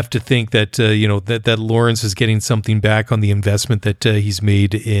have to think that that Lawrence is getting something back on the investment that he's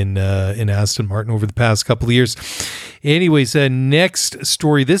made in Aston Martin over the past couple of years. Anyways, next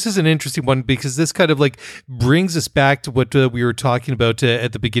story. This is an interesting one because this kind of like brings us back to what we were talking about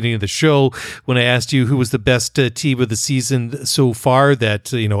at the beginning of the show when I asked you who was the best team of the season so far.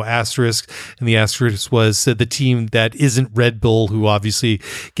 That asterisk, and the asterisk was the team that isn't Red Bull, who obviously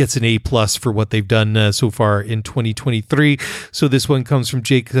gets an A+ for what they've done so far in 2023. So this one comes from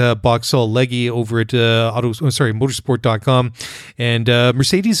Jake Boxall-Legge over at motorsport.com, and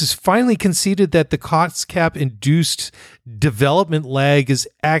Mercedes has finally conceded that the cost cap induced development lag is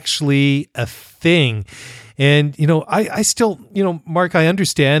actually a thing. And, I still, Mark, I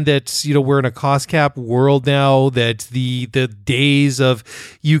understand that, we're in a cost cap world now, that the days of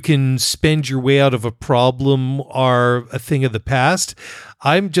you can spend your way out of a problem are a thing of the past.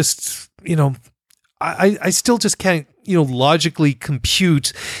 I'm just, I still just can't, logically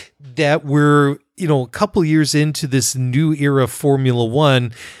compute that we're, a couple years into this new era of Formula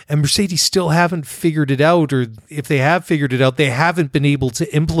One, and Mercedes still haven't figured it out, or if they have figured it out, they haven't been able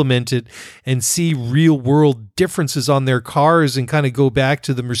to implement it and see real world differences on their cars and kind of go back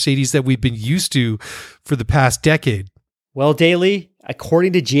to the Mercedes that we've been used to for the past decade. Well, Daly,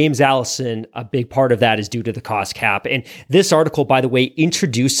 according to James Allison, a big part of that is due to the cost cap. And this article, by the way,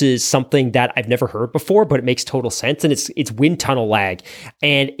 introduces something that I've never heard before, but it makes total sense. And it's wind tunnel lag.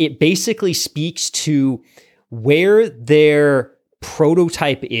 And it basically speaks to where their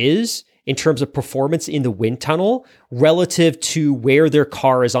prototype is in terms of performance in the wind tunnel relative to where their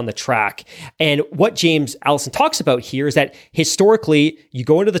car is on the track. And what James Allison talks about here is that historically, you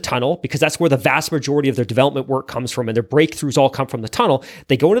go into the tunnel because that's where the vast majority of their development work comes from, and their breakthroughs all come from the tunnel.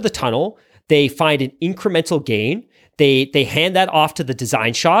 They go into the tunnel, they find an incremental gain, they hand that off to the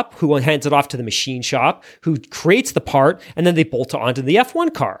design shop, who hands it off to the machine shop, who creates the part, and then they bolt it onto the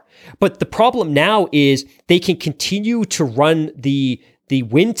F1 car. But the problem now is they can continue to run the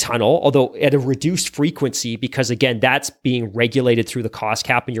wind tunnel, although at a reduced frequency, because again, that's being regulated through the cost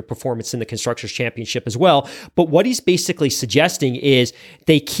cap and your performance in the Constructors' Championship as well. But what he's basically suggesting is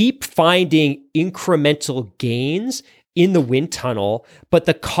they keep finding incremental gains in the wind tunnel, but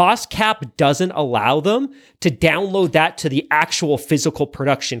the cost cap doesn't allow them to download that to the actual physical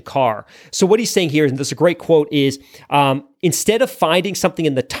production car. So what he's saying here, and this is a great quote, is instead of finding something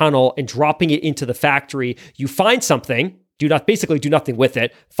in the tunnel and dropping it into the factory, you find something, do nothing with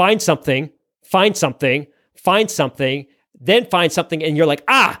it, find something, then find something, and you're like,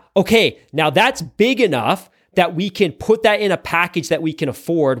 okay, now that's big enough that we can put that in a package that we can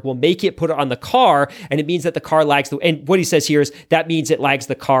afford. We'll make it, put it on the car, and it means that the car lags and what he says here is that means it lags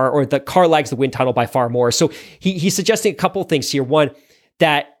the car, or the car lags the wind tunnel by far more. So he's suggesting a couple of things here. One,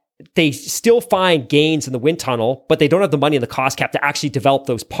 that they still find gains in the wind tunnel, but they don't have the money in the cost cap to actually develop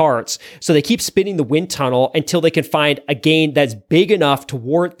those parts. So they keep spinning the wind tunnel until they can find a gain that's big enough to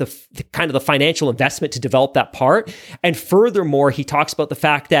warrant the kind of the financial investment to develop that part. And furthermore, he talks about the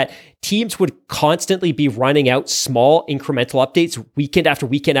fact that teams would constantly be running out small incremental updates weekend after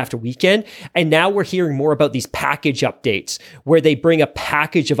weekend after weekend. And now we're hearing more about these package updates where they bring a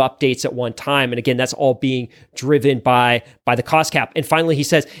package of updates at one time. And again, that's all being driven by the cost cap. And finally, he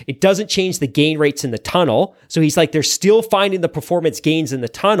says it doesn't change the gain rates in the tunnel. So he's like, they're still finding the performance gains in the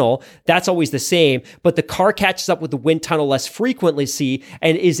tunnel. That's always the same, but the car catches up with the wind tunnel less frequently,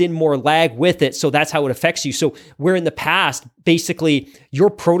 and is in more lag with it. So that's how it affects you. So where in the past, basically your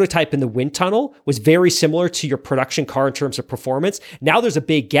prototype in the wind tunnel was very similar to your production car in terms of performance. Now there's a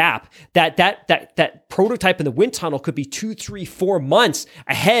big gap. That prototype in the wind tunnel could be 2, 3, 4 months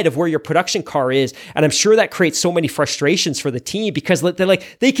ahead of where your production car is. And I'm sure that creates so many frustrations for the team because they're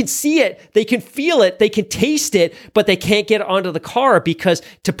like, they can see it, they can feel it, they can taste it, but they can't get it onto the car because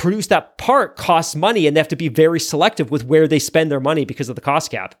to produce that part costs money, and they have to be very selective with where they spend their money because of the cost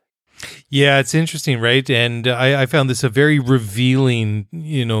cap. Yeah, it's interesting, right? And I found this a very revealing,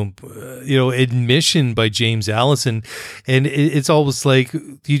 admission by James Allison. And it's almost like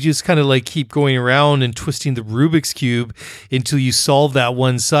you just kind of like keep going around and twisting the Rubik's Cube until you solve that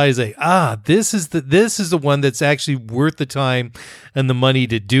one side. It's like, this is the one that's actually worth the time and the money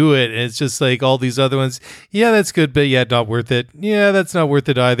to do it. And it's just like all these other ones. Yeah, that's good, but yeah, not worth it. Yeah, that's not worth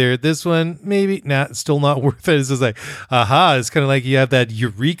it either. This one, maybe, still not worth it. It's just like, it's kind of like you have that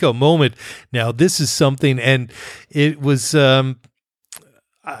eureka moment. Now, this is something, and it was, I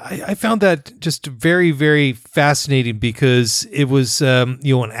found that just very, very fascinating because it was, an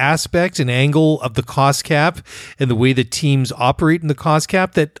aspect, an angle of the cost cap and the way that teams operate in the cost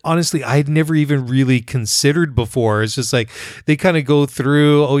cap that honestly I had never even really considered before. It's just like they kind of go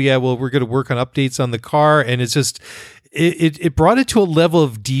through, we're going to work on updates on the car, and it's just, it brought it to a level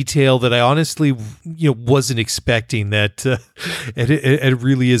of detail that I honestly, wasn't expecting. That it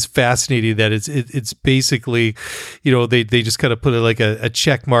really is fascinating that it's basically, they just kind of put it like a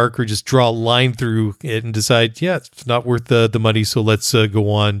check mark or just draw a line through it and decide, it's not worth the money, so let's go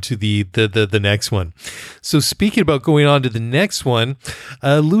on to the next one. So speaking about going on to the next one,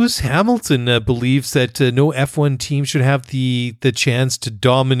 Lewis Hamilton believes that no F1 team should have the chance to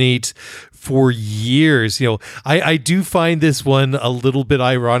dominate for years. I do find this one a little bit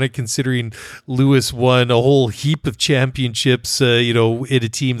ironic considering Lewis won a whole heap of championships, in a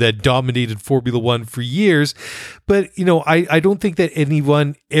team that dominated Formula One for years. But, I don't think that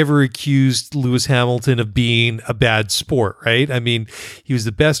anyone ever accused Lewis Hamilton of being a bad sport, right? I mean, he was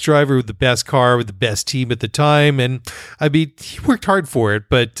the best driver with the best car with the best team at the time. And I mean, he worked hard for it,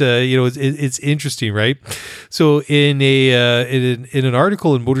 but, it's interesting, right? So in an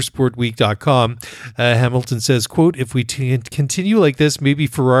article in motorsportweek.com, Hamilton says, quote, if we continue like this, maybe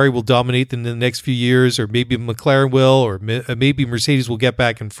Ferrari will dominate in the next few years, or maybe McLaren will, or maybe Mercedes will get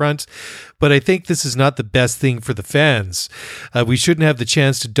back in front. But I think this is not the best thing for the fans. We shouldn't have the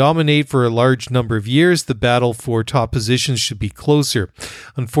chance to dominate for a large number of years. The battle for top positions should be closer.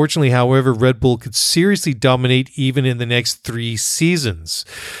 Unfortunately, however, Red Bull could seriously dominate even in the next 3 seasons.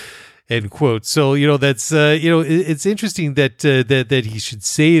 End quote. So, that's, it's interesting that he should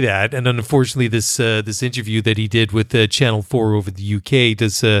say that. And unfortunately, this interview that he did with Channel 4 over the UK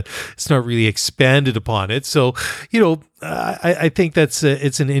it's not really expanded upon it. So, I think that's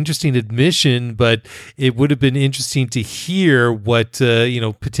it's an interesting admission, but it would have been interesting to hear what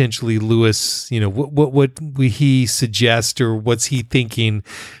potentially Lewis, what he suggest, or what's he thinking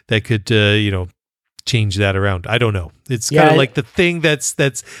that could change that around. I don't know. It's kind of like the thing that's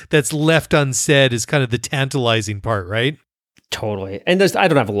left unsaid is kind of the tantalizing part, right? Totally. And I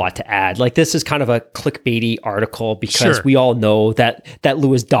don't have a lot to add. Like, this is kind of a clickbaity article because we all know that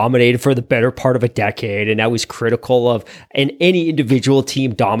Lewis dominated for the better part of a decade, and now he's critical of any individual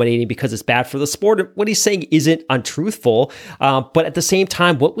team dominating because it's bad for the sport. What he's saying isn't untruthful, but at the same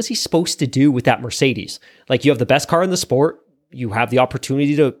time, what was he supposed to do with that Mercedes? Like, you have the best car in the sport. You have the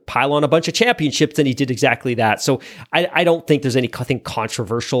opportunity to pile on a bunch of championships, and he did exactly that. So I don't think there's anything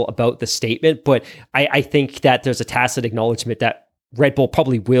controversial about the statement, but I think that there's a tacit acknowledgement that Red Bull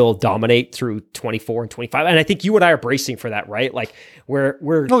probably will dominate through 24 and 25. And I think you and I are bracing for that, right? Like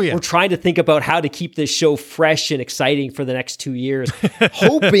we're trying to think about how to keep this show fresh and exciting for the next 2 years,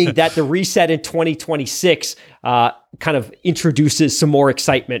 hoping that the reset in 2026 kind of introduces some more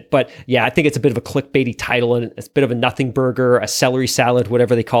excitement. But yeah, I think it's a bit of a clickbaity title, and it's a bit of a nothing burger, a celery salad,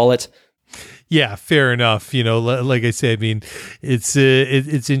 whatever they call it. Yeah, fair enough. Like I said, I mean, it's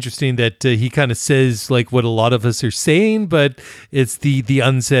interesting that he kind of says like what a lot of us are saying, but it's the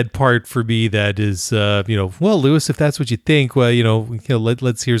unsaid part for me that is, well, Lewis, if that's what you think, well,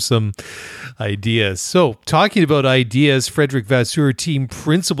 let's hear some ideas. So talking about ideas, Frederick Vasseur, team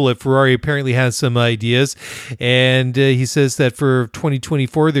principal at Ferrari, apparently has some ideas, and he says that for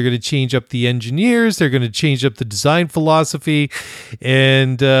 2024 they're going to change up the engineers, they're going to change up the design philosophy,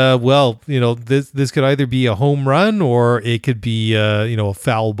 and this could either be a home run, or it could be a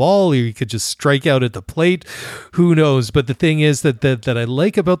foul ball, or you could just strike out at the plate. Who knows? But the thing is that I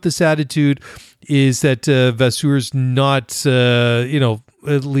like about this attitude is that Vasseur's not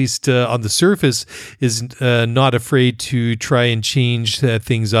at least on the surface, is not afraid to try and change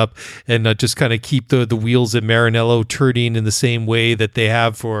things up and just kind of keep the wheels at Maranello turning in the same way that they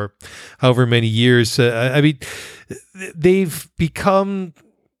have for however many years. I mean, they've become,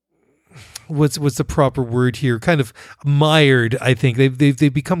 what's the proper word here? Kind of mired. I think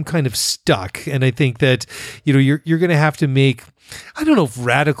they've become kind of stuck, and I think that you're going to have to make, I don't know if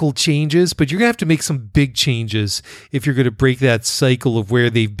radical changes, but you're going to have to make some big changes if you're going to break that cycle of where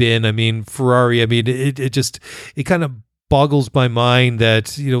they've been. I mean, Ferrari. I mean, it kind of boggles my mind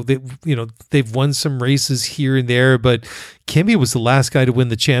that they've won some races here and there, but Kimi was the last guy to win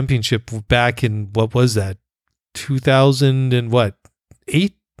the championship back in, what was that, 2000 and what,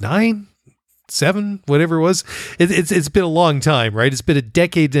 8, 9, 7, whatever it was. It's been a long time, right? It's been a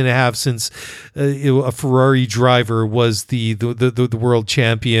decade and a half since a Ferrari driver was the world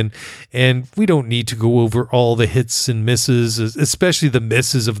champion, and we don't need to go over all the hits and misses, especially the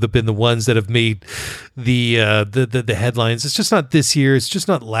misses have been the ones that have made the headlines. It's just not this year. It's just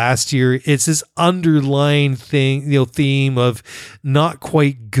not last year. It's this underlying theme of not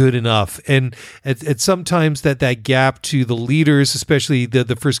quite good enough, and at sometimes that gap to the leaders, especially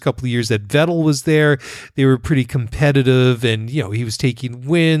the first couple of years that Vettel was there, they were pretty competitive, and he was taking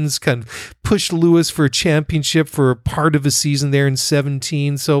wins, kind of pushed Lewis for a championship for a part of a season there in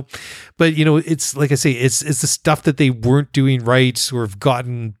 2017. So, but it's like I say, it's the stuff that they weren't doing right or have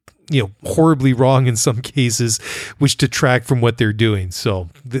gotten horribly wrong in some cases, which detract from what they're doing. So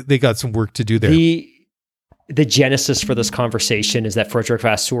they got some work to do there. The genesis for this conversation is that Frédéric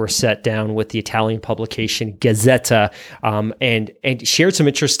Vasseur sat down with the Italian publication Gazzetta and shared some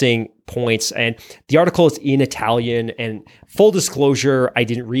interesting points. And the article is in Italian, and full disclosure, I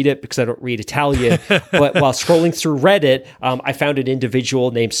didn't read it because I don't read Italian, but while scrolling through Reddit, I found an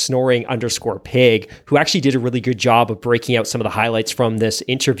individual named Snoring_Pig who actually did a really good job of breaking out some of the highlights from this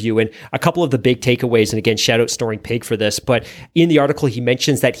interview and a couple of the big takeaways. And again, shout out Snoring Pig for this. But in the article, he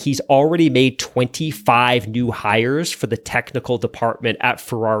mentions that he's already made 25 new hires for the technical department at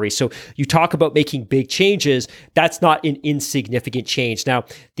Ferrari. So you talk about making big changes, that's not an insignificant change. Now,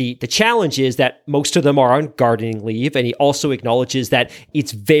 the challenge is that most of them are on gardening leave, and he also acknowledges that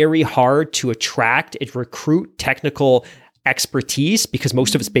it's very hard to attract and recruit technical expertise because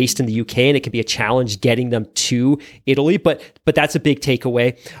most of it's based in the UK, and it can be a challenge getting them to Italy, but that's a big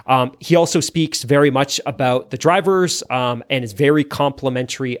takeaway. He also speaks very much about the drivers and is very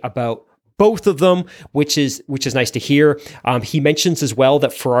complimentary about both of them, which is nice to hear. He mentions as well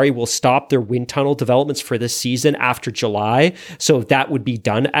that Ferrari will stop their wind tunnel developments for this season after July. So that would be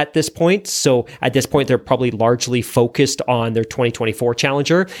done at this point. So at this point, they're probably largely focused on their 2024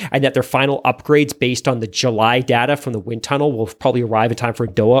 Challenger, and that their final upgrades based on the July data from the wind tunnel will probably arrive in time for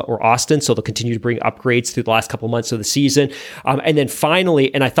Doha or Austin. So they'll continue to bring upgrades through the last couple of months of the season. And then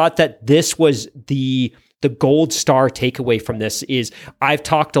finally, and I thought that this was the gold star takeaway from this, is I've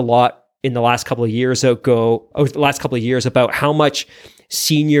talked a lot in the last couple of years about how much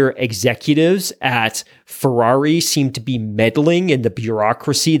senior executives at Ferrari seem to be meddling in the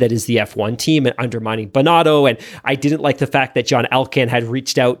bureaucracy that is the F1 team and undermining Binotto. And I didn't like the fact that John Elkann had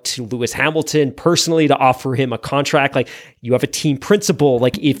reached out to Lewis Hamilton personally to offer him a contract. Like, you have a team principal.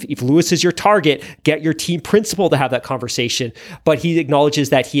 Like, if Lewis is your target, get your team principal to have that conversation. But he acknowledges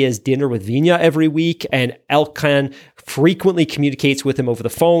that he has dinner with Vigna every week, and Elkann frequently communicates with him over the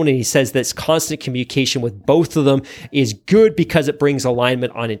phone. And he says this constant communication with both of them is good because it brings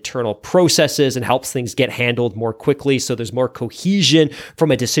alignment on internal processes and helps things get handled more quickly. So there's more cohesion from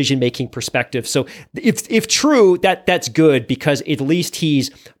a decision-making perspective. So if true, that's good, because at least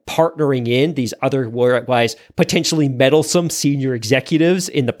he's partnering in these otherwise potentially meddlesome senior executives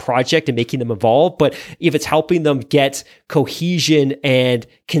in the project and making them evolve. But if it's helping them get cohesion and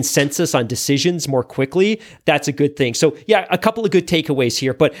consensus on decisions more quickly, that's a good thing. So yeah, a couple of good takeaways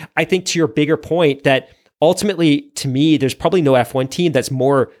here. But I think to your bigger point that ultimately, to me, there's probably no F1 team that's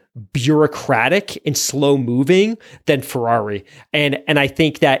more bureaucratic and slow moving than Ferrari. And I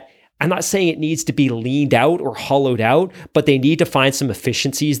think that, I'm not saying it needs to be leaned out or hollowed out, but they need to find some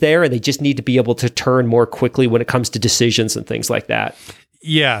efficiencies there, and they just need to be able to turn more quickly when it comes to decisions and things like that.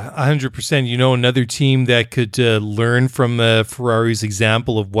 Yeah, 100%. Another team that could learn from Ferrari's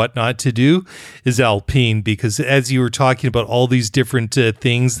example of what not to do is Alpine, because as you were talking about all these different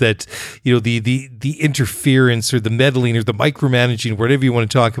things that, the interference or the meddling or the micromanaging, whatever you want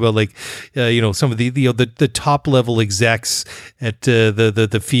to talk about, like, some of the top level execs at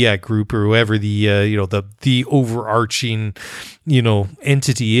the Fiat group or whoever the overarching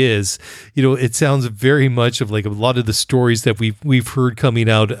entity is, it sounds very much of like a lot of the stories that we've heard coming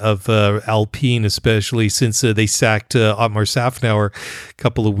out of Alpine, especially since they sacked Otmar Safnauer a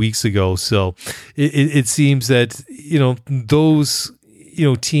couple of weeks ago. So it seems that those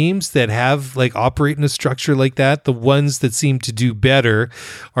teams that have like operate in a structure like that, the ones that seem to do better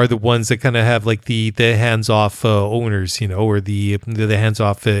are the ones that kind of have like the hands-off owners, or the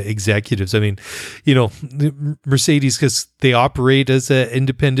hands-off executives. I mean, Mercedes, because they operate as an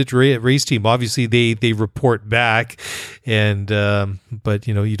independent race team. Obviously, they report back, and but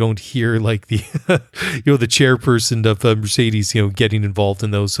you don't hear like the the chairperson of Mercedes getting involved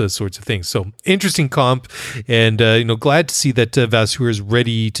in those sorts of things. So interesting comp, and glad to see that Vasseur is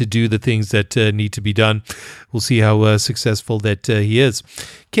ready to do the things that need to be done. We'll see how successful that he is.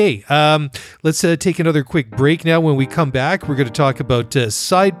 Okay, let's take another quick break now. When we come back, we're going to talk about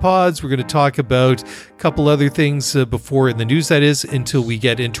side pods. We're going to talk about a couple other things before in the news, that is, until we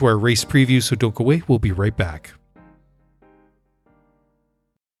get into our race preview. So don't go away. We'll be right back.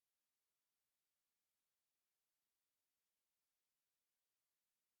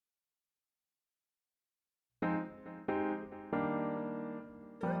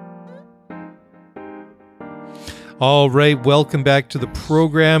 All right, welcome back to the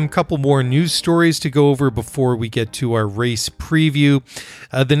program. Couple more news stories to go over before we get to our race preview.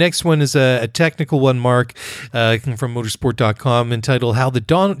 The next one is a technical one, Mark, from motorsport.com, entitled How the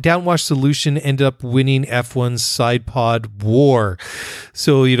Downwash Solution Ended Up Winning F1's Side Pod War.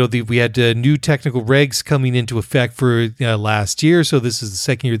 So, we had new technical regs coming into effect for last year. So this is the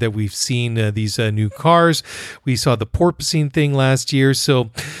second year that we've seen these new cars. We saw the porpoising thing last year. So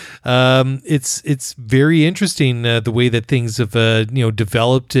it's very interesting the way that things have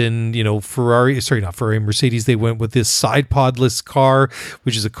developed. And Mercedes, they went with this side podless car,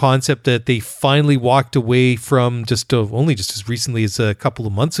 which is a concept that they finally walked away from only just as recently as a couple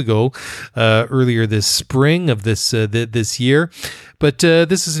of months ago, earlier this spring of this year. But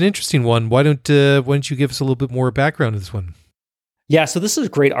this is an interesting one. Why don't you give us a little bit more background on this one? Yeah, so this is a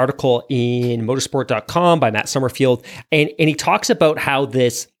great article in motorsport.com by Matt Summerfield, and he talks about how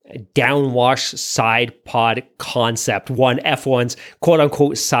this downwash side pod concept won F1's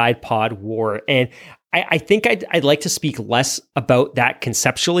quote-unquote side pod war. And I think I'd like to speak less about that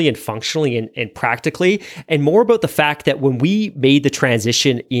conceptually and functionally and practically, and more about the fact that when we made the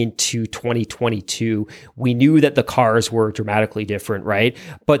transition into 2022, we knew that the cars were dramatically different, right?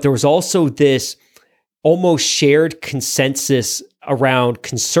 But there was also this almost shared consensus around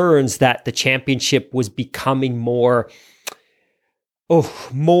concerns that the championship was becoming more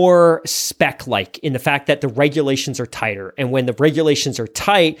spec-like in the fact that the regulations are tighter. And when the regulations are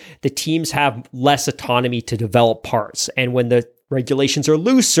tight, the teams have less autonomy to develop parts. And when the regulations are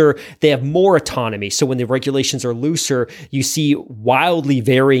looser, they have more autonomy. So when the regulations are looser, you see wildly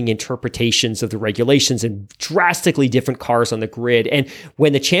varying interpretations of the regulations and drastically different cars on the grid. And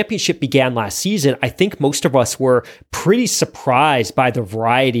when the championship began last season, I think most of us were pretty surprised by the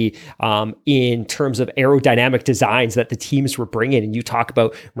variety in terms of aerodynamic designs that the teams were bringing. And you talk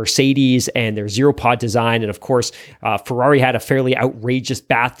about Mercedes and their zero pod design. And of course, Ferrari had a fairly outrageous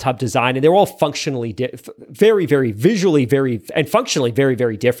bathtub design, and they're all functionally very, very visually, and functionally very,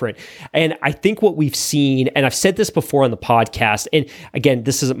 very different. And I think what we've seen, and I've said this before on the podcast, and again,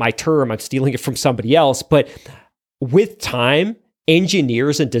 this isn't my term, I'm stealing it from somebody else, but with time,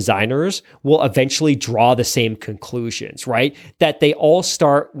 engineers and designers will eventually draw the same conclusions, right? That they all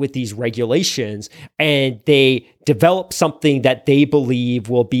start with these regulations and they develop something that they believe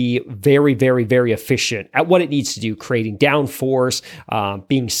will be very, very, very efficient at what it needs to do, creating downforce,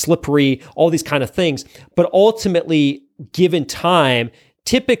 being slippery, all these kind of things. But ultimately, given time,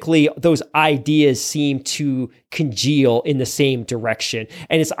 typically those ideas seem to congeal in the same direction.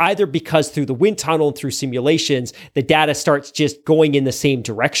 And it's either because through the wind tunnel and through simulations, the data starts just going in the same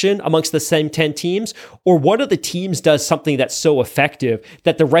direction amongst the same 10 teams, or one of the teams does something that's so effective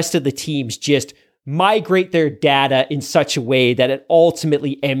that the rest of the teams just migrate their data in such a way that it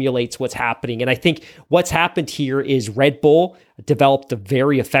ultimately emulates what's happening. And I think what's happened here is Red Bull developed a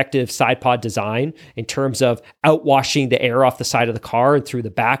very effective side pod design in terms of outwashing the air off the side of the car and through the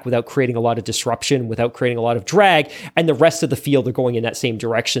back without creating a lot of disruption, without creating a lot of drag. And the rest of the field are going in that same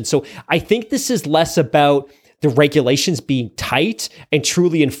direction. So I think this is less about the regulations being tight and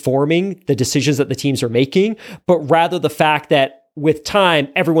truly informing the decisions that the teams are making, but rather the fact that with time,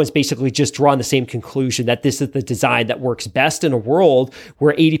 everyone's basically just drawn the same conclusion that this is the design that works best in a world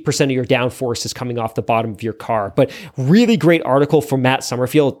where 80% of your downforce is coming off the bottom of your car. But really great article from Matt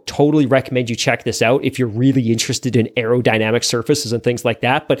Summerfield. Totally recommend you check this out if you're really interested in aerodynamic surfaces and things like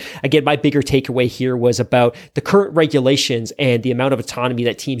that. But again, my bigger takeaway here was about the current regulations and the amount of autonomy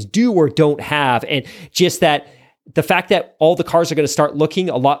that teams do or don't have. And just that the fact that all the cars are going to start looking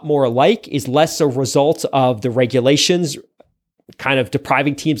a lot more alike is less a result of the regulations kind of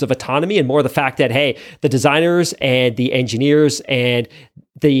depriving teams of autonomy, and more the fact that, hey, the designers and the engineers and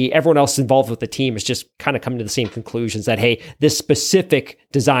everyone else involved with the team is just kind of coming to the same conclusions that, hey, this specific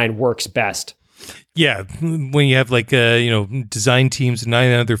design works best. Yeah, when you have design teams and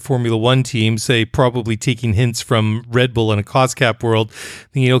 9 other Formula One teams, they probably taking hints from Red Bull in a cost cap world,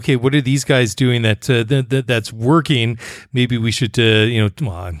 thinking, okay, what are these guys doing that's working? Maybe we should,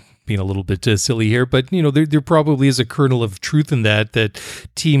 I'm being a little bit silly here, but there probably is a kernel of truth in that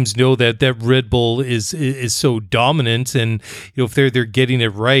teams know that Red Bull is so dominant, and if they're getting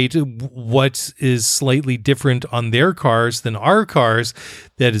it right, what is slightly different on their cars than our cars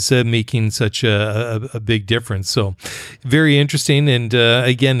that is making such a big difference. So very interesting. And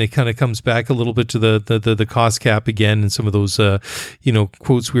again, it kind of comes back a little bit to the cost cap again, and some of those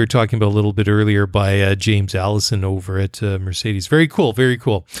quotes we were talking about a little bit earlier by James Allison over at Mercedes. Very cool. Very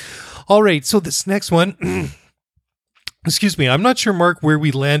cool. All right. So this next one, excuse me, I'm not sure, Mark, where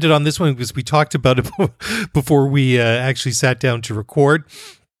we landed on this one, because we talked about it before we actually sat down to record.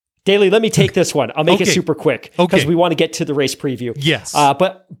 Daly, let me take this one. I'll make it super quick because we want to get to the race preview. Yes.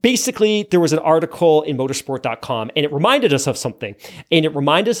 But basically, there was an article in motorsport.com, and it reminded us of something. And it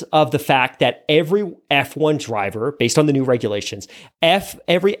reminded us of the fact that every F1 driver, based on the new regulations,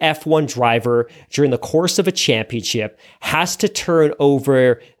 every F1 driver during the course of a championship has to turn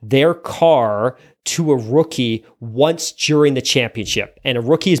over their car to a rookie once during the championship. And a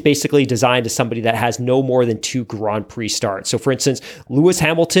rookie is basically designed as somebody that has no more than 2 Grand Prix starts. So for instance, Lewis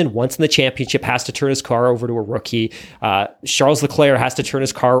Hamilton, once in the championship, has to turn his car over to a rookie. Charles Leclerc has to turn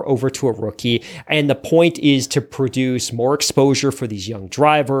his car over to a rookie. And the point is to produce more exposure for these young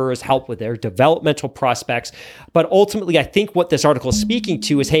drivers, help with their developmental prospects. But ultimately, I think what this article is speaking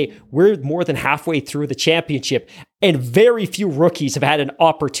to is, hey, we're more than halfway through the championship, and very few rookies have had an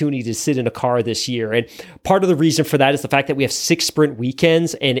opportunity to sit in a car this year. And part of the reason for that is the fact that we have 6 sprint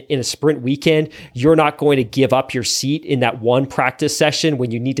weekends. And in a sprint weekend, you're not going to give up your seat in that one practice session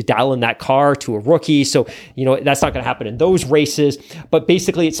when you need to dial in that car to a rookie. So, that's not going to happen in those races. But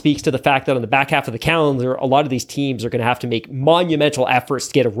basically, it speaks to the fact that on the back half of the calendar, a lot of these teams are going to have to make monumental efforts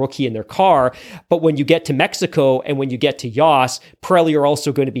to get a rookie in their car. But when you get to Mexico and when you get to Yas, Pirelli are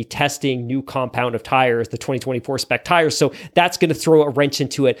also going to be testing new compound of tires, the 2024 spec tires. So that's going to throw a wrench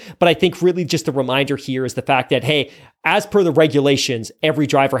into it. But I think really just the reminder here is the fact that, hey, as per the regulations, every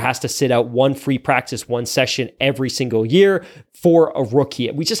driver has to sit out one free practice, one session every single year for a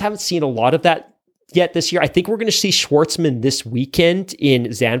rookie. We just haven't seen a lot of that yet this year. I think we're going to see Schwartzman this weekend in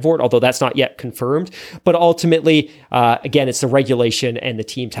Zandvoort, although that's not yet confirmed. But ultimately, again, it's the regulation, and the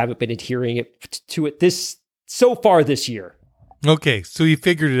teams haven't been adhering to it so far this year. Okay, so you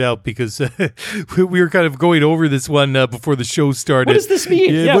figured it out, because we were kind of going over this one before the show started. What does this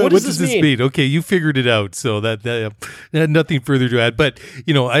mean? What does this mean? Okay, you figured it out, so that nothing further to add. But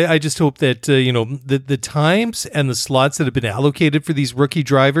I just hope that the times and the slots that have been allocated for these rookie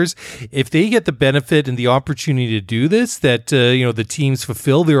drivers, if they get the benefit and the opportunity to do this, that the teams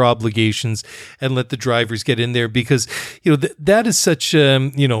fulfill their obligations and let the drivers get in there, because that is such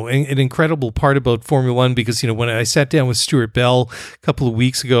an incredible part about Formula One. Because when I sat down with Stuart Bell a couple of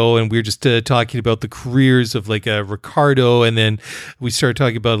weeks ago, and we were just talking about the careers of Ricardo, and then we started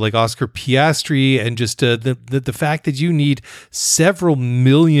talking about Oscar Piastri, and just the fact that you need several $1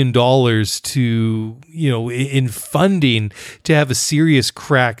 million to in funding to have a serious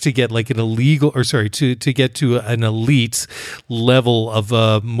crack to get to get to an elite level of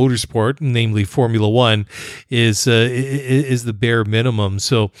motorsport, namely Formula One, is the bare minimum.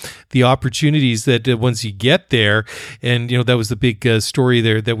 So the opportunities that once you get there, and that was the big story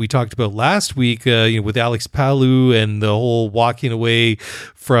there that we talked about last week, with Alex Palou and the whole walking away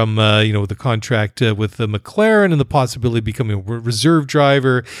from the contract with McLaren, and the possibility of becoming a reserve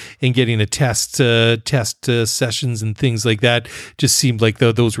driver and getting a test sessions and things like that. Just seemed like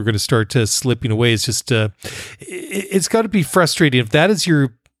those were going to start slipping away. It's just it's got to be frustrating if that is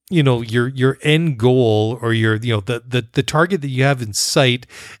your end goal, or your the target that you have in sight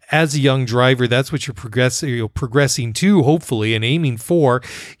as a young driver. That's what you're progressing to, hopefully, and aiming for.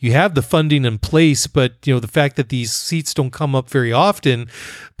 You have the funding in place, but the fact that these seats don't come up very often,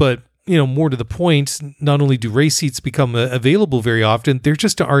 but more to the point, not only do race seats become available very often, there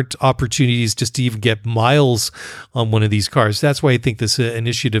just aren't opportunities just to even get miles on one of these cars. That's why I think this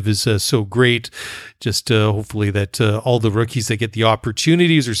initiative is so great. Just hopefully that all the rookies that get the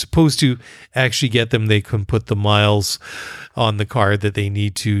opportunities are supposed to actually get them, they can put the miles on the car that they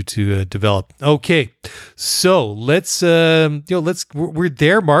need to develop. Okay, so let's we're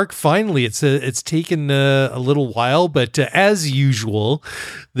there, Mark. Finally, it's taken a little while, but as usual,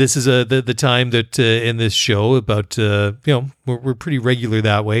 this is the time that in this show about we're pretty regular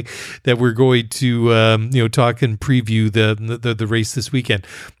that way, that we're going to talk and preview the race this weekend.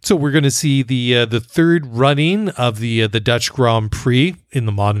 So we're going to see the third running of the Dutch Grand Prix in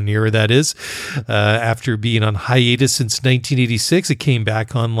the modern era, that is, after being on hiatus since 1986. It came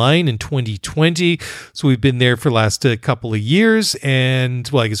back online in 2020, so we've been there for the last couple of years, and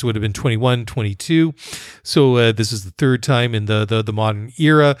I guess it would have been 21, 22. So this is the third time in the modern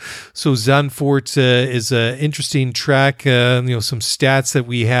era. So Zandvoort is an interesting track. Some stats that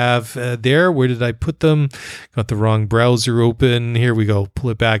we have there. Where did I put them? Got the wrong browser open. Here we go. Pull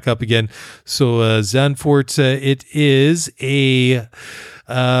it back up again. So Zandvoort, it is a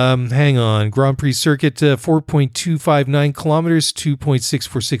hang on, Grand Prix circuit, 4.259 kilometers,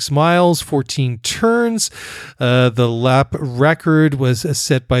 2.646 miles, 14 turns. The lap record was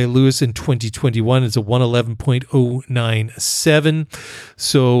set by Lewis in 2021. It's a 111.097.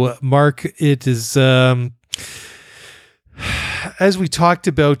 So, Mark, it is, as we talked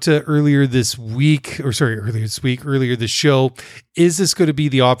about earlier this show, is this going to be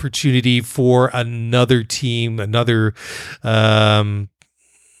the opportunity for another team, another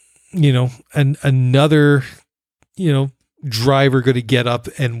driver going to get up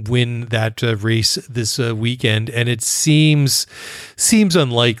and win that race this weekend? And it seems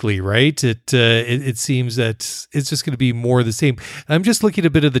unlikely, right? It seems that it's just going to be more of the same. And I'm just looking at a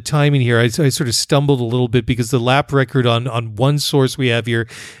bit of the timing here. I sort of stumbled a little bit because the lap record on one source we have here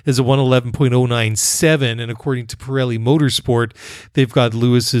is a 111.097, and according to Pirelli Motorsport, they've got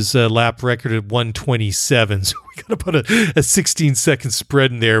Lewis's lap record at 127. So we got about a 16-second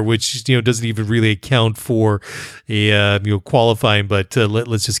spread in there, which doesn't even really account for a qualifying. But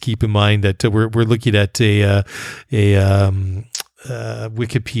let's just keep in mind that we're looking at a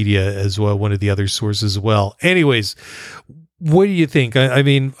Wikipedia as well, one of the other sources as well. Anyways, what do you think? I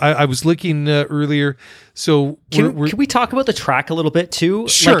mean, I was looking earlier. So can we talk about the track a little bit too?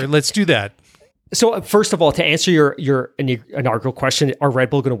 Sure, let's do that. So first of all, to answer your inaugural question, are Red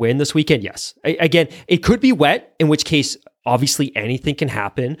Bull going to win this weekend? Yes. Again, it could be wet, in which case obviously anything can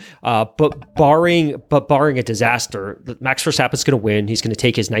happen. But barring a disaster, Max Verstappen's going to win. He's going to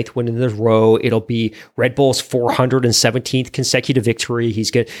take his 9th win in a row. It'll be Red Bull's 417th consecutive victory. It's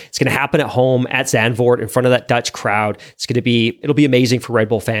going to happen at home at Zandvoort in front of that Dutch crowd. It'll be amazing for Red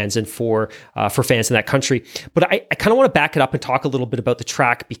Bull fans and for fans in that country. But I kind of want to back it up and talk a little bit about the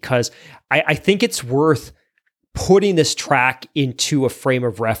track, because I think it's worth putting this track into a frame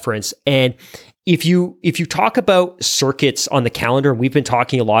of reference. And if you talk about circuits on the calendar, and we've been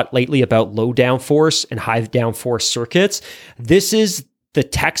talking a lot lately about low downforce and high downforce circuits, this is the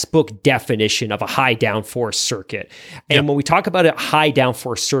textbook definition of a high downforce circuit. And when we talk about a high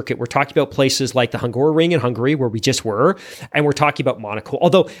downforce circuit, we're talking about places like the Hungaroring in Hungary, where we just were, and we're talking about Monaco.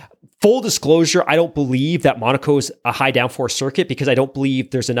 Although, full disclosure, I don't believe that Monaco is a high downforce circuit, because I don't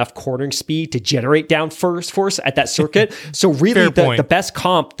believe there's enough cornering speed to generate downforce at that circuit. So really, the best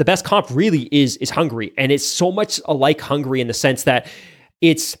comp really is Hungary, and it's so much alike Hungary in the sense that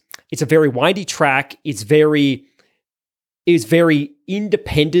it's a very windy track. It's very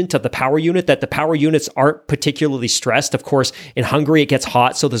independent of the power unit, that the power units aren't particularly stressed. Of course, in Hungary, it gets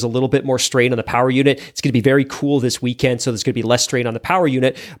hot, so there's a little bit more strain on the power unit. It's going to be very cool this weekend, so there's going to be less strain on the power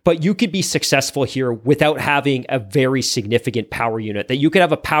unit. But you could be successful here without having a very significant power unit, that you could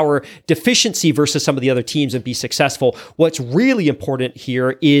have a power deficiency versus some of the other teams and be successful. What's really important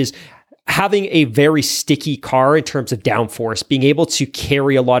here is having a very sticky car in terms of downforce, being able to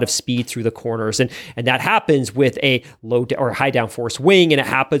carry a lot of speed through the corners. And that happens with a low or high downforce wing, and it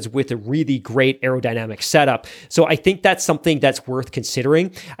happens with a really great aerodynamic setup. So I think that's something that's worth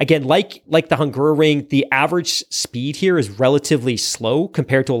considering. Again, like the Hungaroring, the average speed here is relatively slow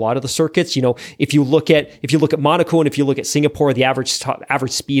compared to a lot of the circuits. If you look at Monaco and if you look at Singapore, the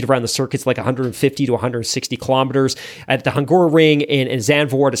average speed around the circuit's like 150 to 160 kilometers. At the Hungaroring and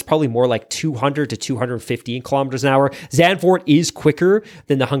Zandvoort, it's probably more like 200 to 215 kilometers an hour. Zandvoort is quicker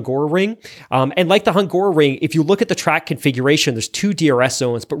than the Hungaroring. And like the Hungaroring, if you look at the track configuration, there's 2 DRS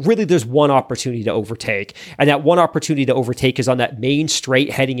zones, but really there's one opportunity to overtake. And that one opportunity to overtake is on that main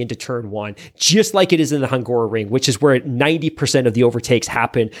straight heading into turn 1, just like it is in the Hungaroring, which is where 90% of the overtakes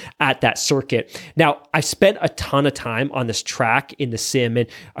happen at that circuit. Now, I've spent a ton of time on this track in the sim, and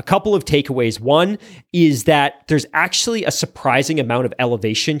a couple of takeaways. One is that there's actually a surprising amount of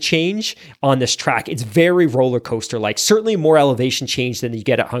elevation change change on this track. It's very roller coaster like, certainly more elevation change than you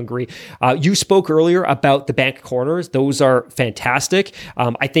get at Hungary. You spoke earlier about the bank corners. Those are fantastic.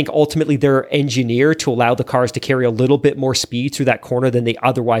 I think ultimately they're engineered to allow the cars to carry a little bit more speed through that corner than they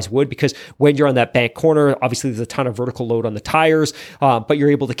otherwise would, because when you're on that bank corner, obviously there's a ton of vertical load on the tires, but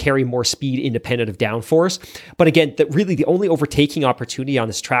you're able to carry more speed independent of downforce. But again, really the only overtaking opportunity on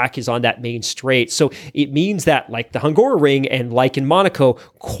this track is on that main straight. So it means that, like the Hungaroring and like in Monaco,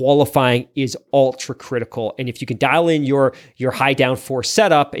 qualifying is ultra critical. And if you can dial in your high downforce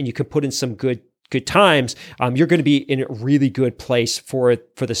setup and you can put in some good times, you're going to be in a really good place for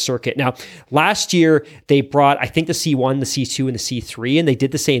the circuit. Now, last year they brought, I think, the C1, the C2, and the C3, and they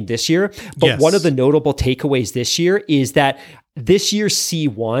did the same this year. But one of the notable takeaways this year is that this year's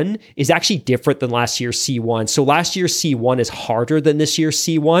C1 is actually different than last year's C1. So last year's C1 is harder than this year's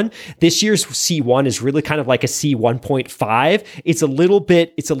C1. This year's C1 is really kind of like a C1.5. It's a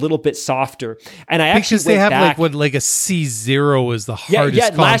little bit softer. And I actually because they have like a C0 is the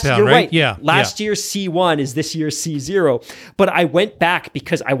hardest compound, you're right? Last year's C1 is this year's C0. But I went back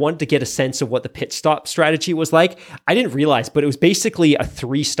because I wanted to get a sense of what the pit stop strategy was like. I didn't realize, but it was basically a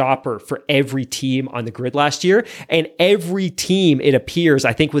 3-stopper for every team on the grid last year, and every team, it appears,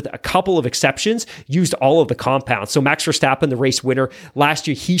 I think with a couple of exceptions, used all of the compounds. So Max Verstappen, the race winner last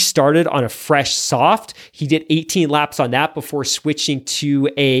year, he started on a fresh soft. He did 18 laps on that before switching to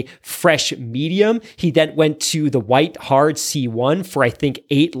a fresh medium. He then went to the white hard C1 for I think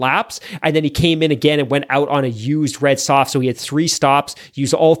 8 laps. And then he came in again and went out on a used red soft. So he had 3 stops,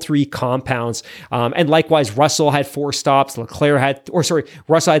 used all 3 compounds. And likewise, Russell had 4 stops.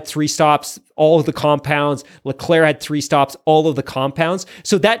 Russell had 3 stops, all of the compounds. Leclerc had 3 stops, all of the compounds.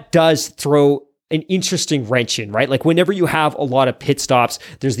 So that does throw an interesting wrench in, right? Like whenever you have a lot of pit stops,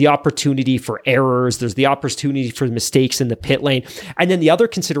 there's the opportunity for errors. There's the opportunity for mistakes in the pit lane. And then the other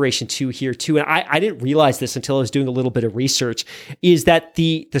consideration and I didn't realize this until I was doing a little bit of research, is that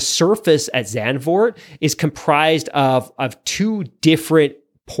the surface at Zandvoort is comprised of 2 different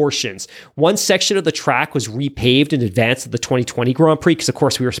portions. One section of the track was repaved in advance of the 2020 Grand Prix, because of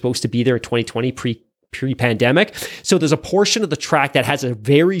course we were supposed to be there in 2020 pre-pandemic. So there's a portion of the track that has a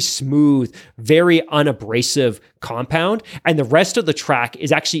very smooth, very unabrasive compound, and the rest of the track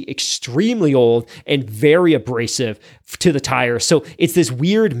is actually extremely old and very abrasive to the tires. So it's this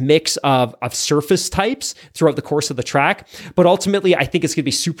weird mix of surface types throughout the course of the track. But ultimately, I think it's going to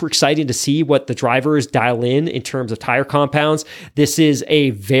be super exciting to see what the drivers dial in terms of tire compounds. This is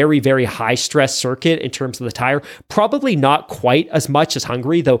a very, very high stress circuit in terms of the tire. Probably not quite as much as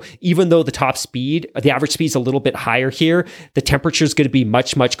Hungary, though, even though the average speed is a little bit higher here, the temperature is going to be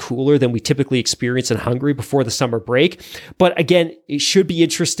much, much cooler than we typically experience in Hungary before the summer break. But again, it should be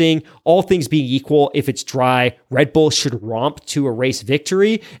interesting. All things being equal, if it's dry, Red Bull should romp to a race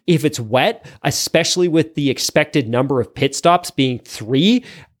victory. If it's wet, especially with the expected number of pit stops being 3,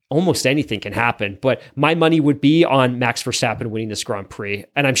 almost anything can happen. But my money would be on Max Verstappen winning this Grand Prix.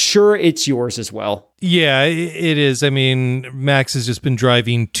 And I'm sure it's yours as well. Yeah, it is. I mean, Max has just been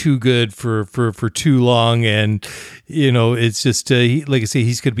driving too good for too long. And, it's just, like I say,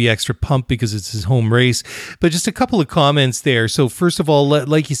 he's going to be extra pumped because it's his home race. But just a couple of comments there. So first of all,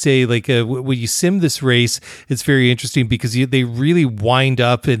 like you say, when you sim this race, it's very interesting because they really wind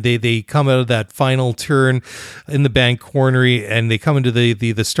up and they come out of that final turn in the bank corner and they come into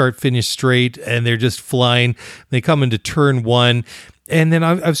the start-finish straight and they're just flying. They come into turn 1. And then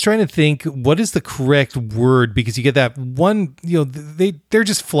I was trying to think, what is the correct word? Because you get that one, they're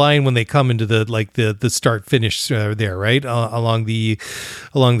just flying when they come into the start finish there, right? Along the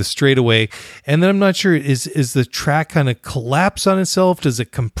straightaway. And then I'm not sure, is the track kind of collapse on itself? Does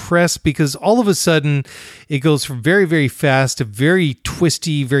it compress? Because all of a sudden it goes from very, very fast to very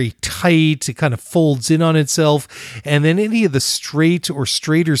twisty, very tight. It kind of folds in on itself. And then any of the straight or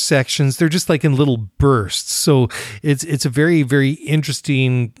straighter sections, they're just like in little bursts. So it's a very, very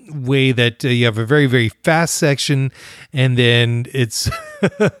interesting way that you have a very, very fast section, and then it's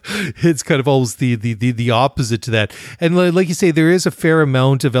it's kind of almost the opposite to that. And like you say, there is a fair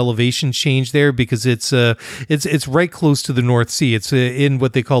amount of elevation change there because it's right close to the North Sea. It's in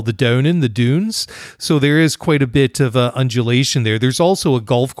what they call the dunes. So there is quite a bit of undulation there. There's also a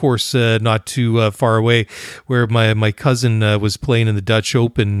golf course not too far away where my cousin was playing in the Dutch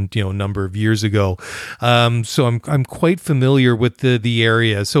Open, a number of years ago. So I'm quite familiar with the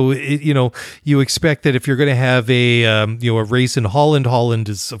area. So you expect that if you're going to have a race in Holland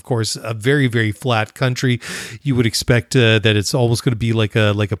is of course a very, very flat country. You would expect that it's almost going to be like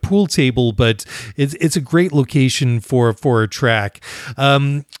a pool table, but it's a great location for a track.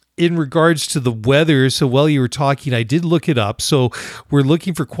 in regards to the weather, so while you were talking, I did look it up. So we're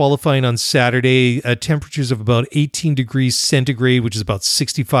looking for qualifying on Saturday, temperatures of about 18 degrees centigrade, which is about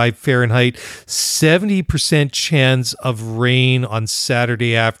 65 Fahrenheit, 70% chance of rain on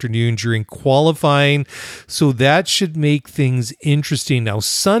Saturday afternoon during qualifying. So that should make things interesting. Now,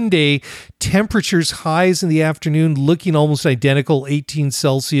 Sunday, temperatures highs in the afternoon looking almost identical, 18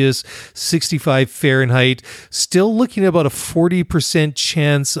 Celsius, 65 Fahrenheit, still looking at about a 40%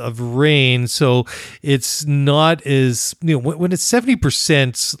 chance of rain. So it's not as, when it's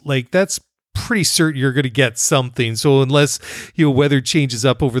 70%, like that's pretty certain you're going to get something. So unless weather changes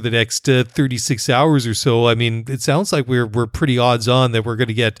up over the next 36 hours or so, I mean, it sounds like we're pretty odds on that we're going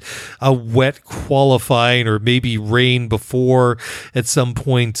to get a wet qualifying or maybe rain before at some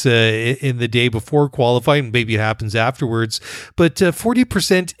point in the day before qualifying. Maybe it happens afterwards, but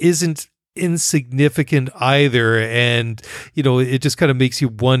 40% isn't insignificant either. And it just kind of makes you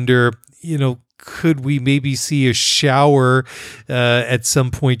wonder, could we maybe see a shower at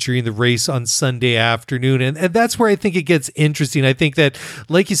some point during the race on Sunday afternoon? And that's where I think it gets interesting. I think that,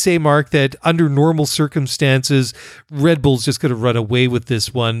 like you say, Mark, that under normal circumstances, Red Bull's just going to run away with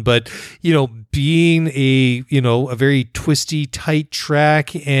this one. But, being a very twisty, tight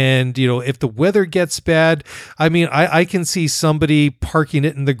track, and, if the weather gets bad, I mean, I can see somebody parking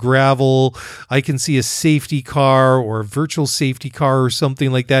it in the gravel. I can see a safety car or a virtual safety car or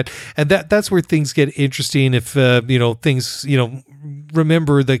something like that. And that's where things get interesting if, things,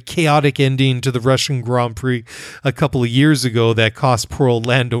 remember the chaotic ending to the Russian Grand Prix a couple of years ago that cost poor old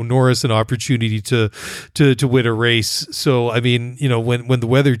Lando Norris an opportunity to win a race. So, I mean, when the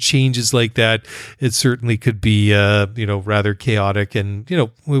weather changes like that, it certainly could be, rather chaotic, and, it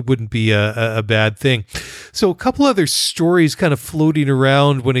wouldn't be a bad thing. So a couple other stories kind of floating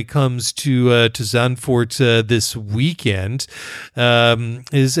around when it comes to Zandvoort this weekend and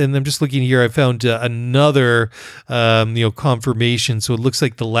I'm just looking here, I found another, confirmation. So it looks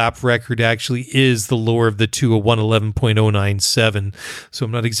like the lap record actually is the lower of the two, a 1:11.097. So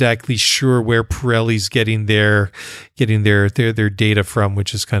I'm not exactly sure where Pirelli's getting their data from,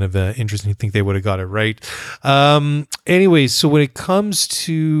 which is kind of interesting. I think they would have got it right. Anyways, so when it comes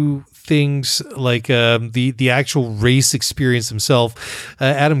to things like the actual race experience himself,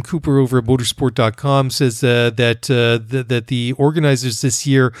 Adam Cooper over at motorsport.com says that the organizers this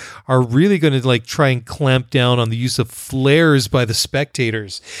year are really going to try and clamp down on the use of flares by the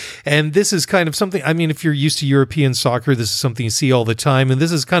spectators. And this is kind of something, I mean, if you're used to European soccer, this is something you see all the time. And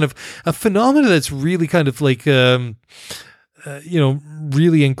this is kind of a phenomenon that's really kind of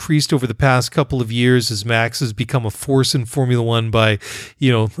really increased over the past couple of years as Max has become a force in Formula One by,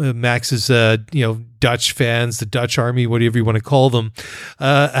 Max's, Dutch fans, the Dutch army, whatever you want to call them.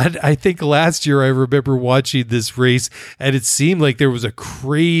 And I think last year I remember watching this race and it seemed like there was a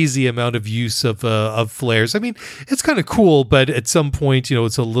crazy amount of use of flares. I mean, it's kind of cool, but at some point,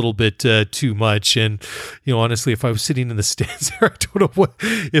 it's a little bit too much. And, honestly, if I was sitting in the stands there, I don't know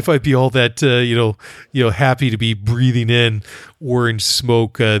if I'd be all that, happy to be breathing in orange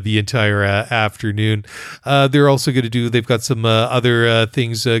smoke the entire afternoon. They're also going to they've got some other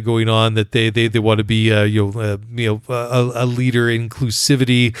things going on that they want to be a leader in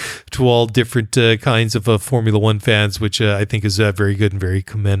inclusivity to all different kinds of Formula One fans, which I think is very good and very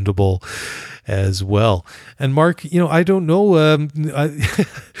commendable as well. And Mark, I don't know,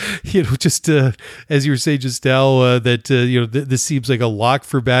 just as you were saying just now, that this seems like a lock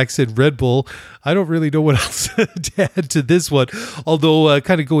for Max and Red Bull. I don't really know what else to add to this one. Although,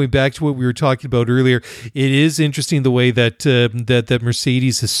 kind of going back to what we were talking about earlier, it is interesting the way that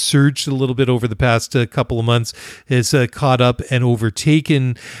Mercedes has surged a little bit over the past couple of months, has caught up and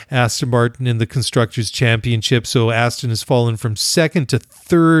overtaken Aston Martin in the Constructors' Championship. So Aston has fallen from second to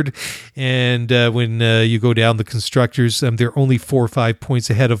third, and when you go down the Constructors, they're only 4 or 5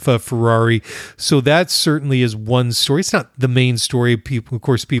 points ahead of Ferrari. So that certainly is one story. It's not the main story.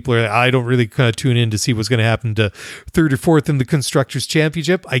 People are, I don't really tune in to see what's going to happen to third or fourth in the Constructors'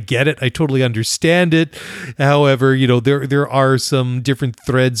 Championship. I get it. I totally understand it. However, there are some different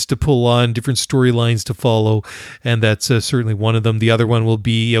threads to pull on, different storylines to follow, and that's certainly one of them. The other one will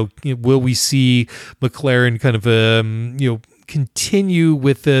be, will we see McLaren kind of, continue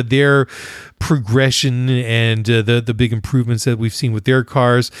with their progression and the big improvements that we've seen with their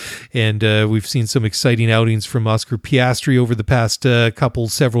cars. And we've seen some exciting outings from Oscar Piastri over the past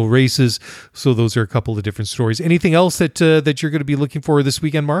several races. So those are a couple of different stories. Anything else that you're going to be looking for this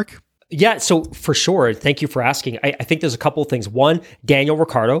weekend, Mark? Yeah, so for sure. Thank you for asking. I think there's a couple of things. One, Daniel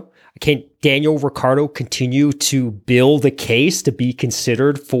Ricciardo. I can't Daniel Ricciardo continue to build a case to be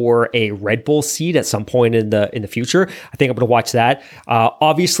considered for a Red Bull seat at some point in the future. I think I'm going to watch that.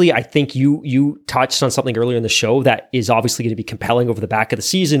 Obviously, I think you touched on something earlier in the show that is obviously going to be compelling over the back of the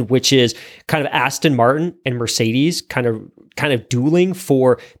season, which is kind of Aston Martin and Mercedes kind of dueling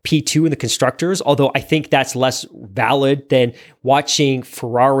for P2 in the constructors. Although I think that's less valid than watching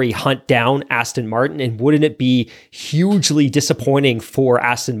Ferrari hunt down Aston Martin. And wouldn't it be hugely disappointing for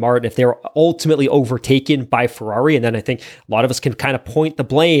Aston Martin if they're ultimately overtaken by Ferrari? And then I think a lot of us can kind of point the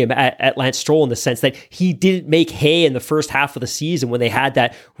blame at Lance Stroll in the sense that he didn't make hay in the first half of the season when they had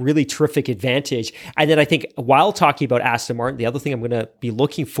that really terrific advantage. And then I think while talking about Aston Martin, the other thing I'm going to be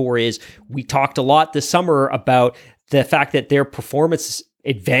looking for is, we talked a lot this summer about the fact that their performance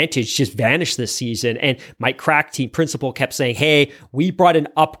advantage just vanished this season. And Mike Crack, team principal, kept saying, hey, we brought an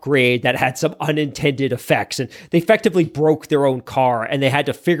upgrade that had some unintended effects. And they effectively broke their own car, and they had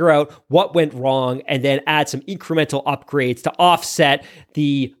to figure out what went wrong and then add some incremental upgrades to offset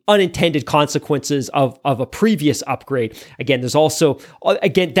the unintended consequences of a previous upgrade. Again, there's also,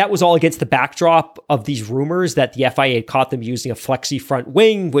 that was all against the backdrop of these rumors that the FIA had caught them using a flexi front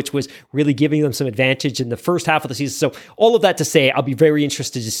wing, which was really giving them some advantage in the first half of the season. So all of that to say, I'll be very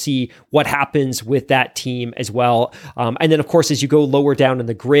interested to see what happens with that team as well. And then, of course, as you go lower down in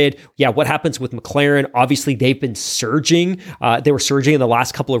the grid, what happens with McLaren? Obviously, they've been surging. They were surging in the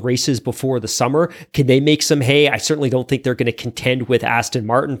last couple of races before the summer. Can they make some hay? I certainly don't think they're going to contend with Aston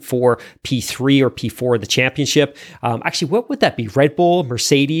Martin for P3 or P4 of the championship. Actually, what would that be? Red Bull,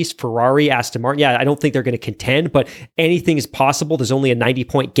 Mercedes, Ferrari, Aston Martin? Yeah, I don't think they're going to contend, but anything is possible. There's only a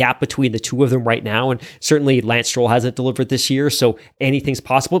 90-point gap between the two of them right now, and certainly Lance Stroll hasn't delivered this year, so anything's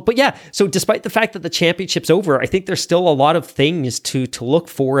possible. But so despite the fact that the championship's over, I think there's still a lot of things to look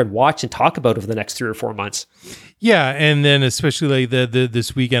for and watch and talk about over the next 3 or 4 months. Yeah, and then especially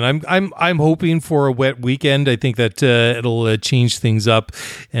this weekend, I'm hoping for a wet weekend. I think that it'll change things up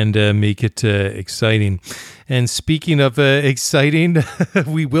and make it exciting. And speaking of exciting,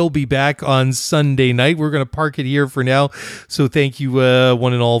 we will be back on Sunday night. We're going to park it here for now. So thank you,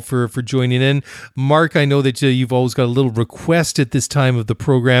 one and all, for joining in. Mark, I know that you've always got a little request at this time of the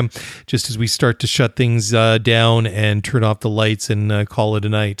program, just as we start to shut things down and turn off the lights and call it a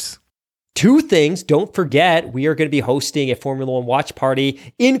night. 2 things. Don't forget, we are going to be hosting a Formula One watch party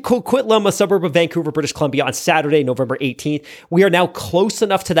in Coquitlam, a suburb of Vancouver, British Columbia, on Saturday, November 18th. We are now close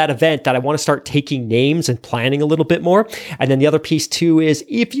enough to that event that I want to start taking names and planning a little bit more. And then the other piece too is,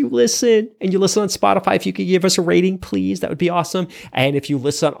 if you listen on Spotify, if you could give us a rating, please, that would be awesome. And if you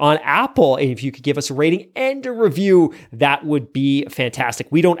listen on Apple, and if you could give us a rating and a review, that would be fantastic.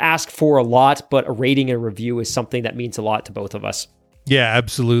 We don't ask for a lot, but a rating and a review is something that means a lot to both of us. Yeah,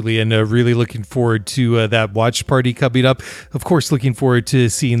 absolutely. And really looking forward to that watch party coming up. Of course, looking forward to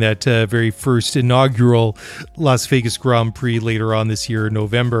seeing that very first inaugural Las Vegas Grand Prix later on this year in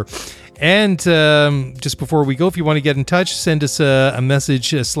November. And just before we go, if you want to get in touch, send us a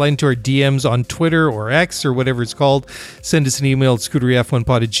message, slide into our DMs on Twitter or X or whatever it's called. Send us an email at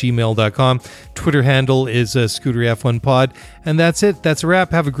scooteryf1pod@gmail.com. Twitter handle is scooteryf1pod. And that's it. That's a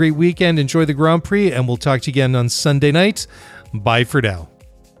wrap. Have a great weekend. Enjoy the Grand Prix, and we'll talk to you again on Sunday night. Bye for now.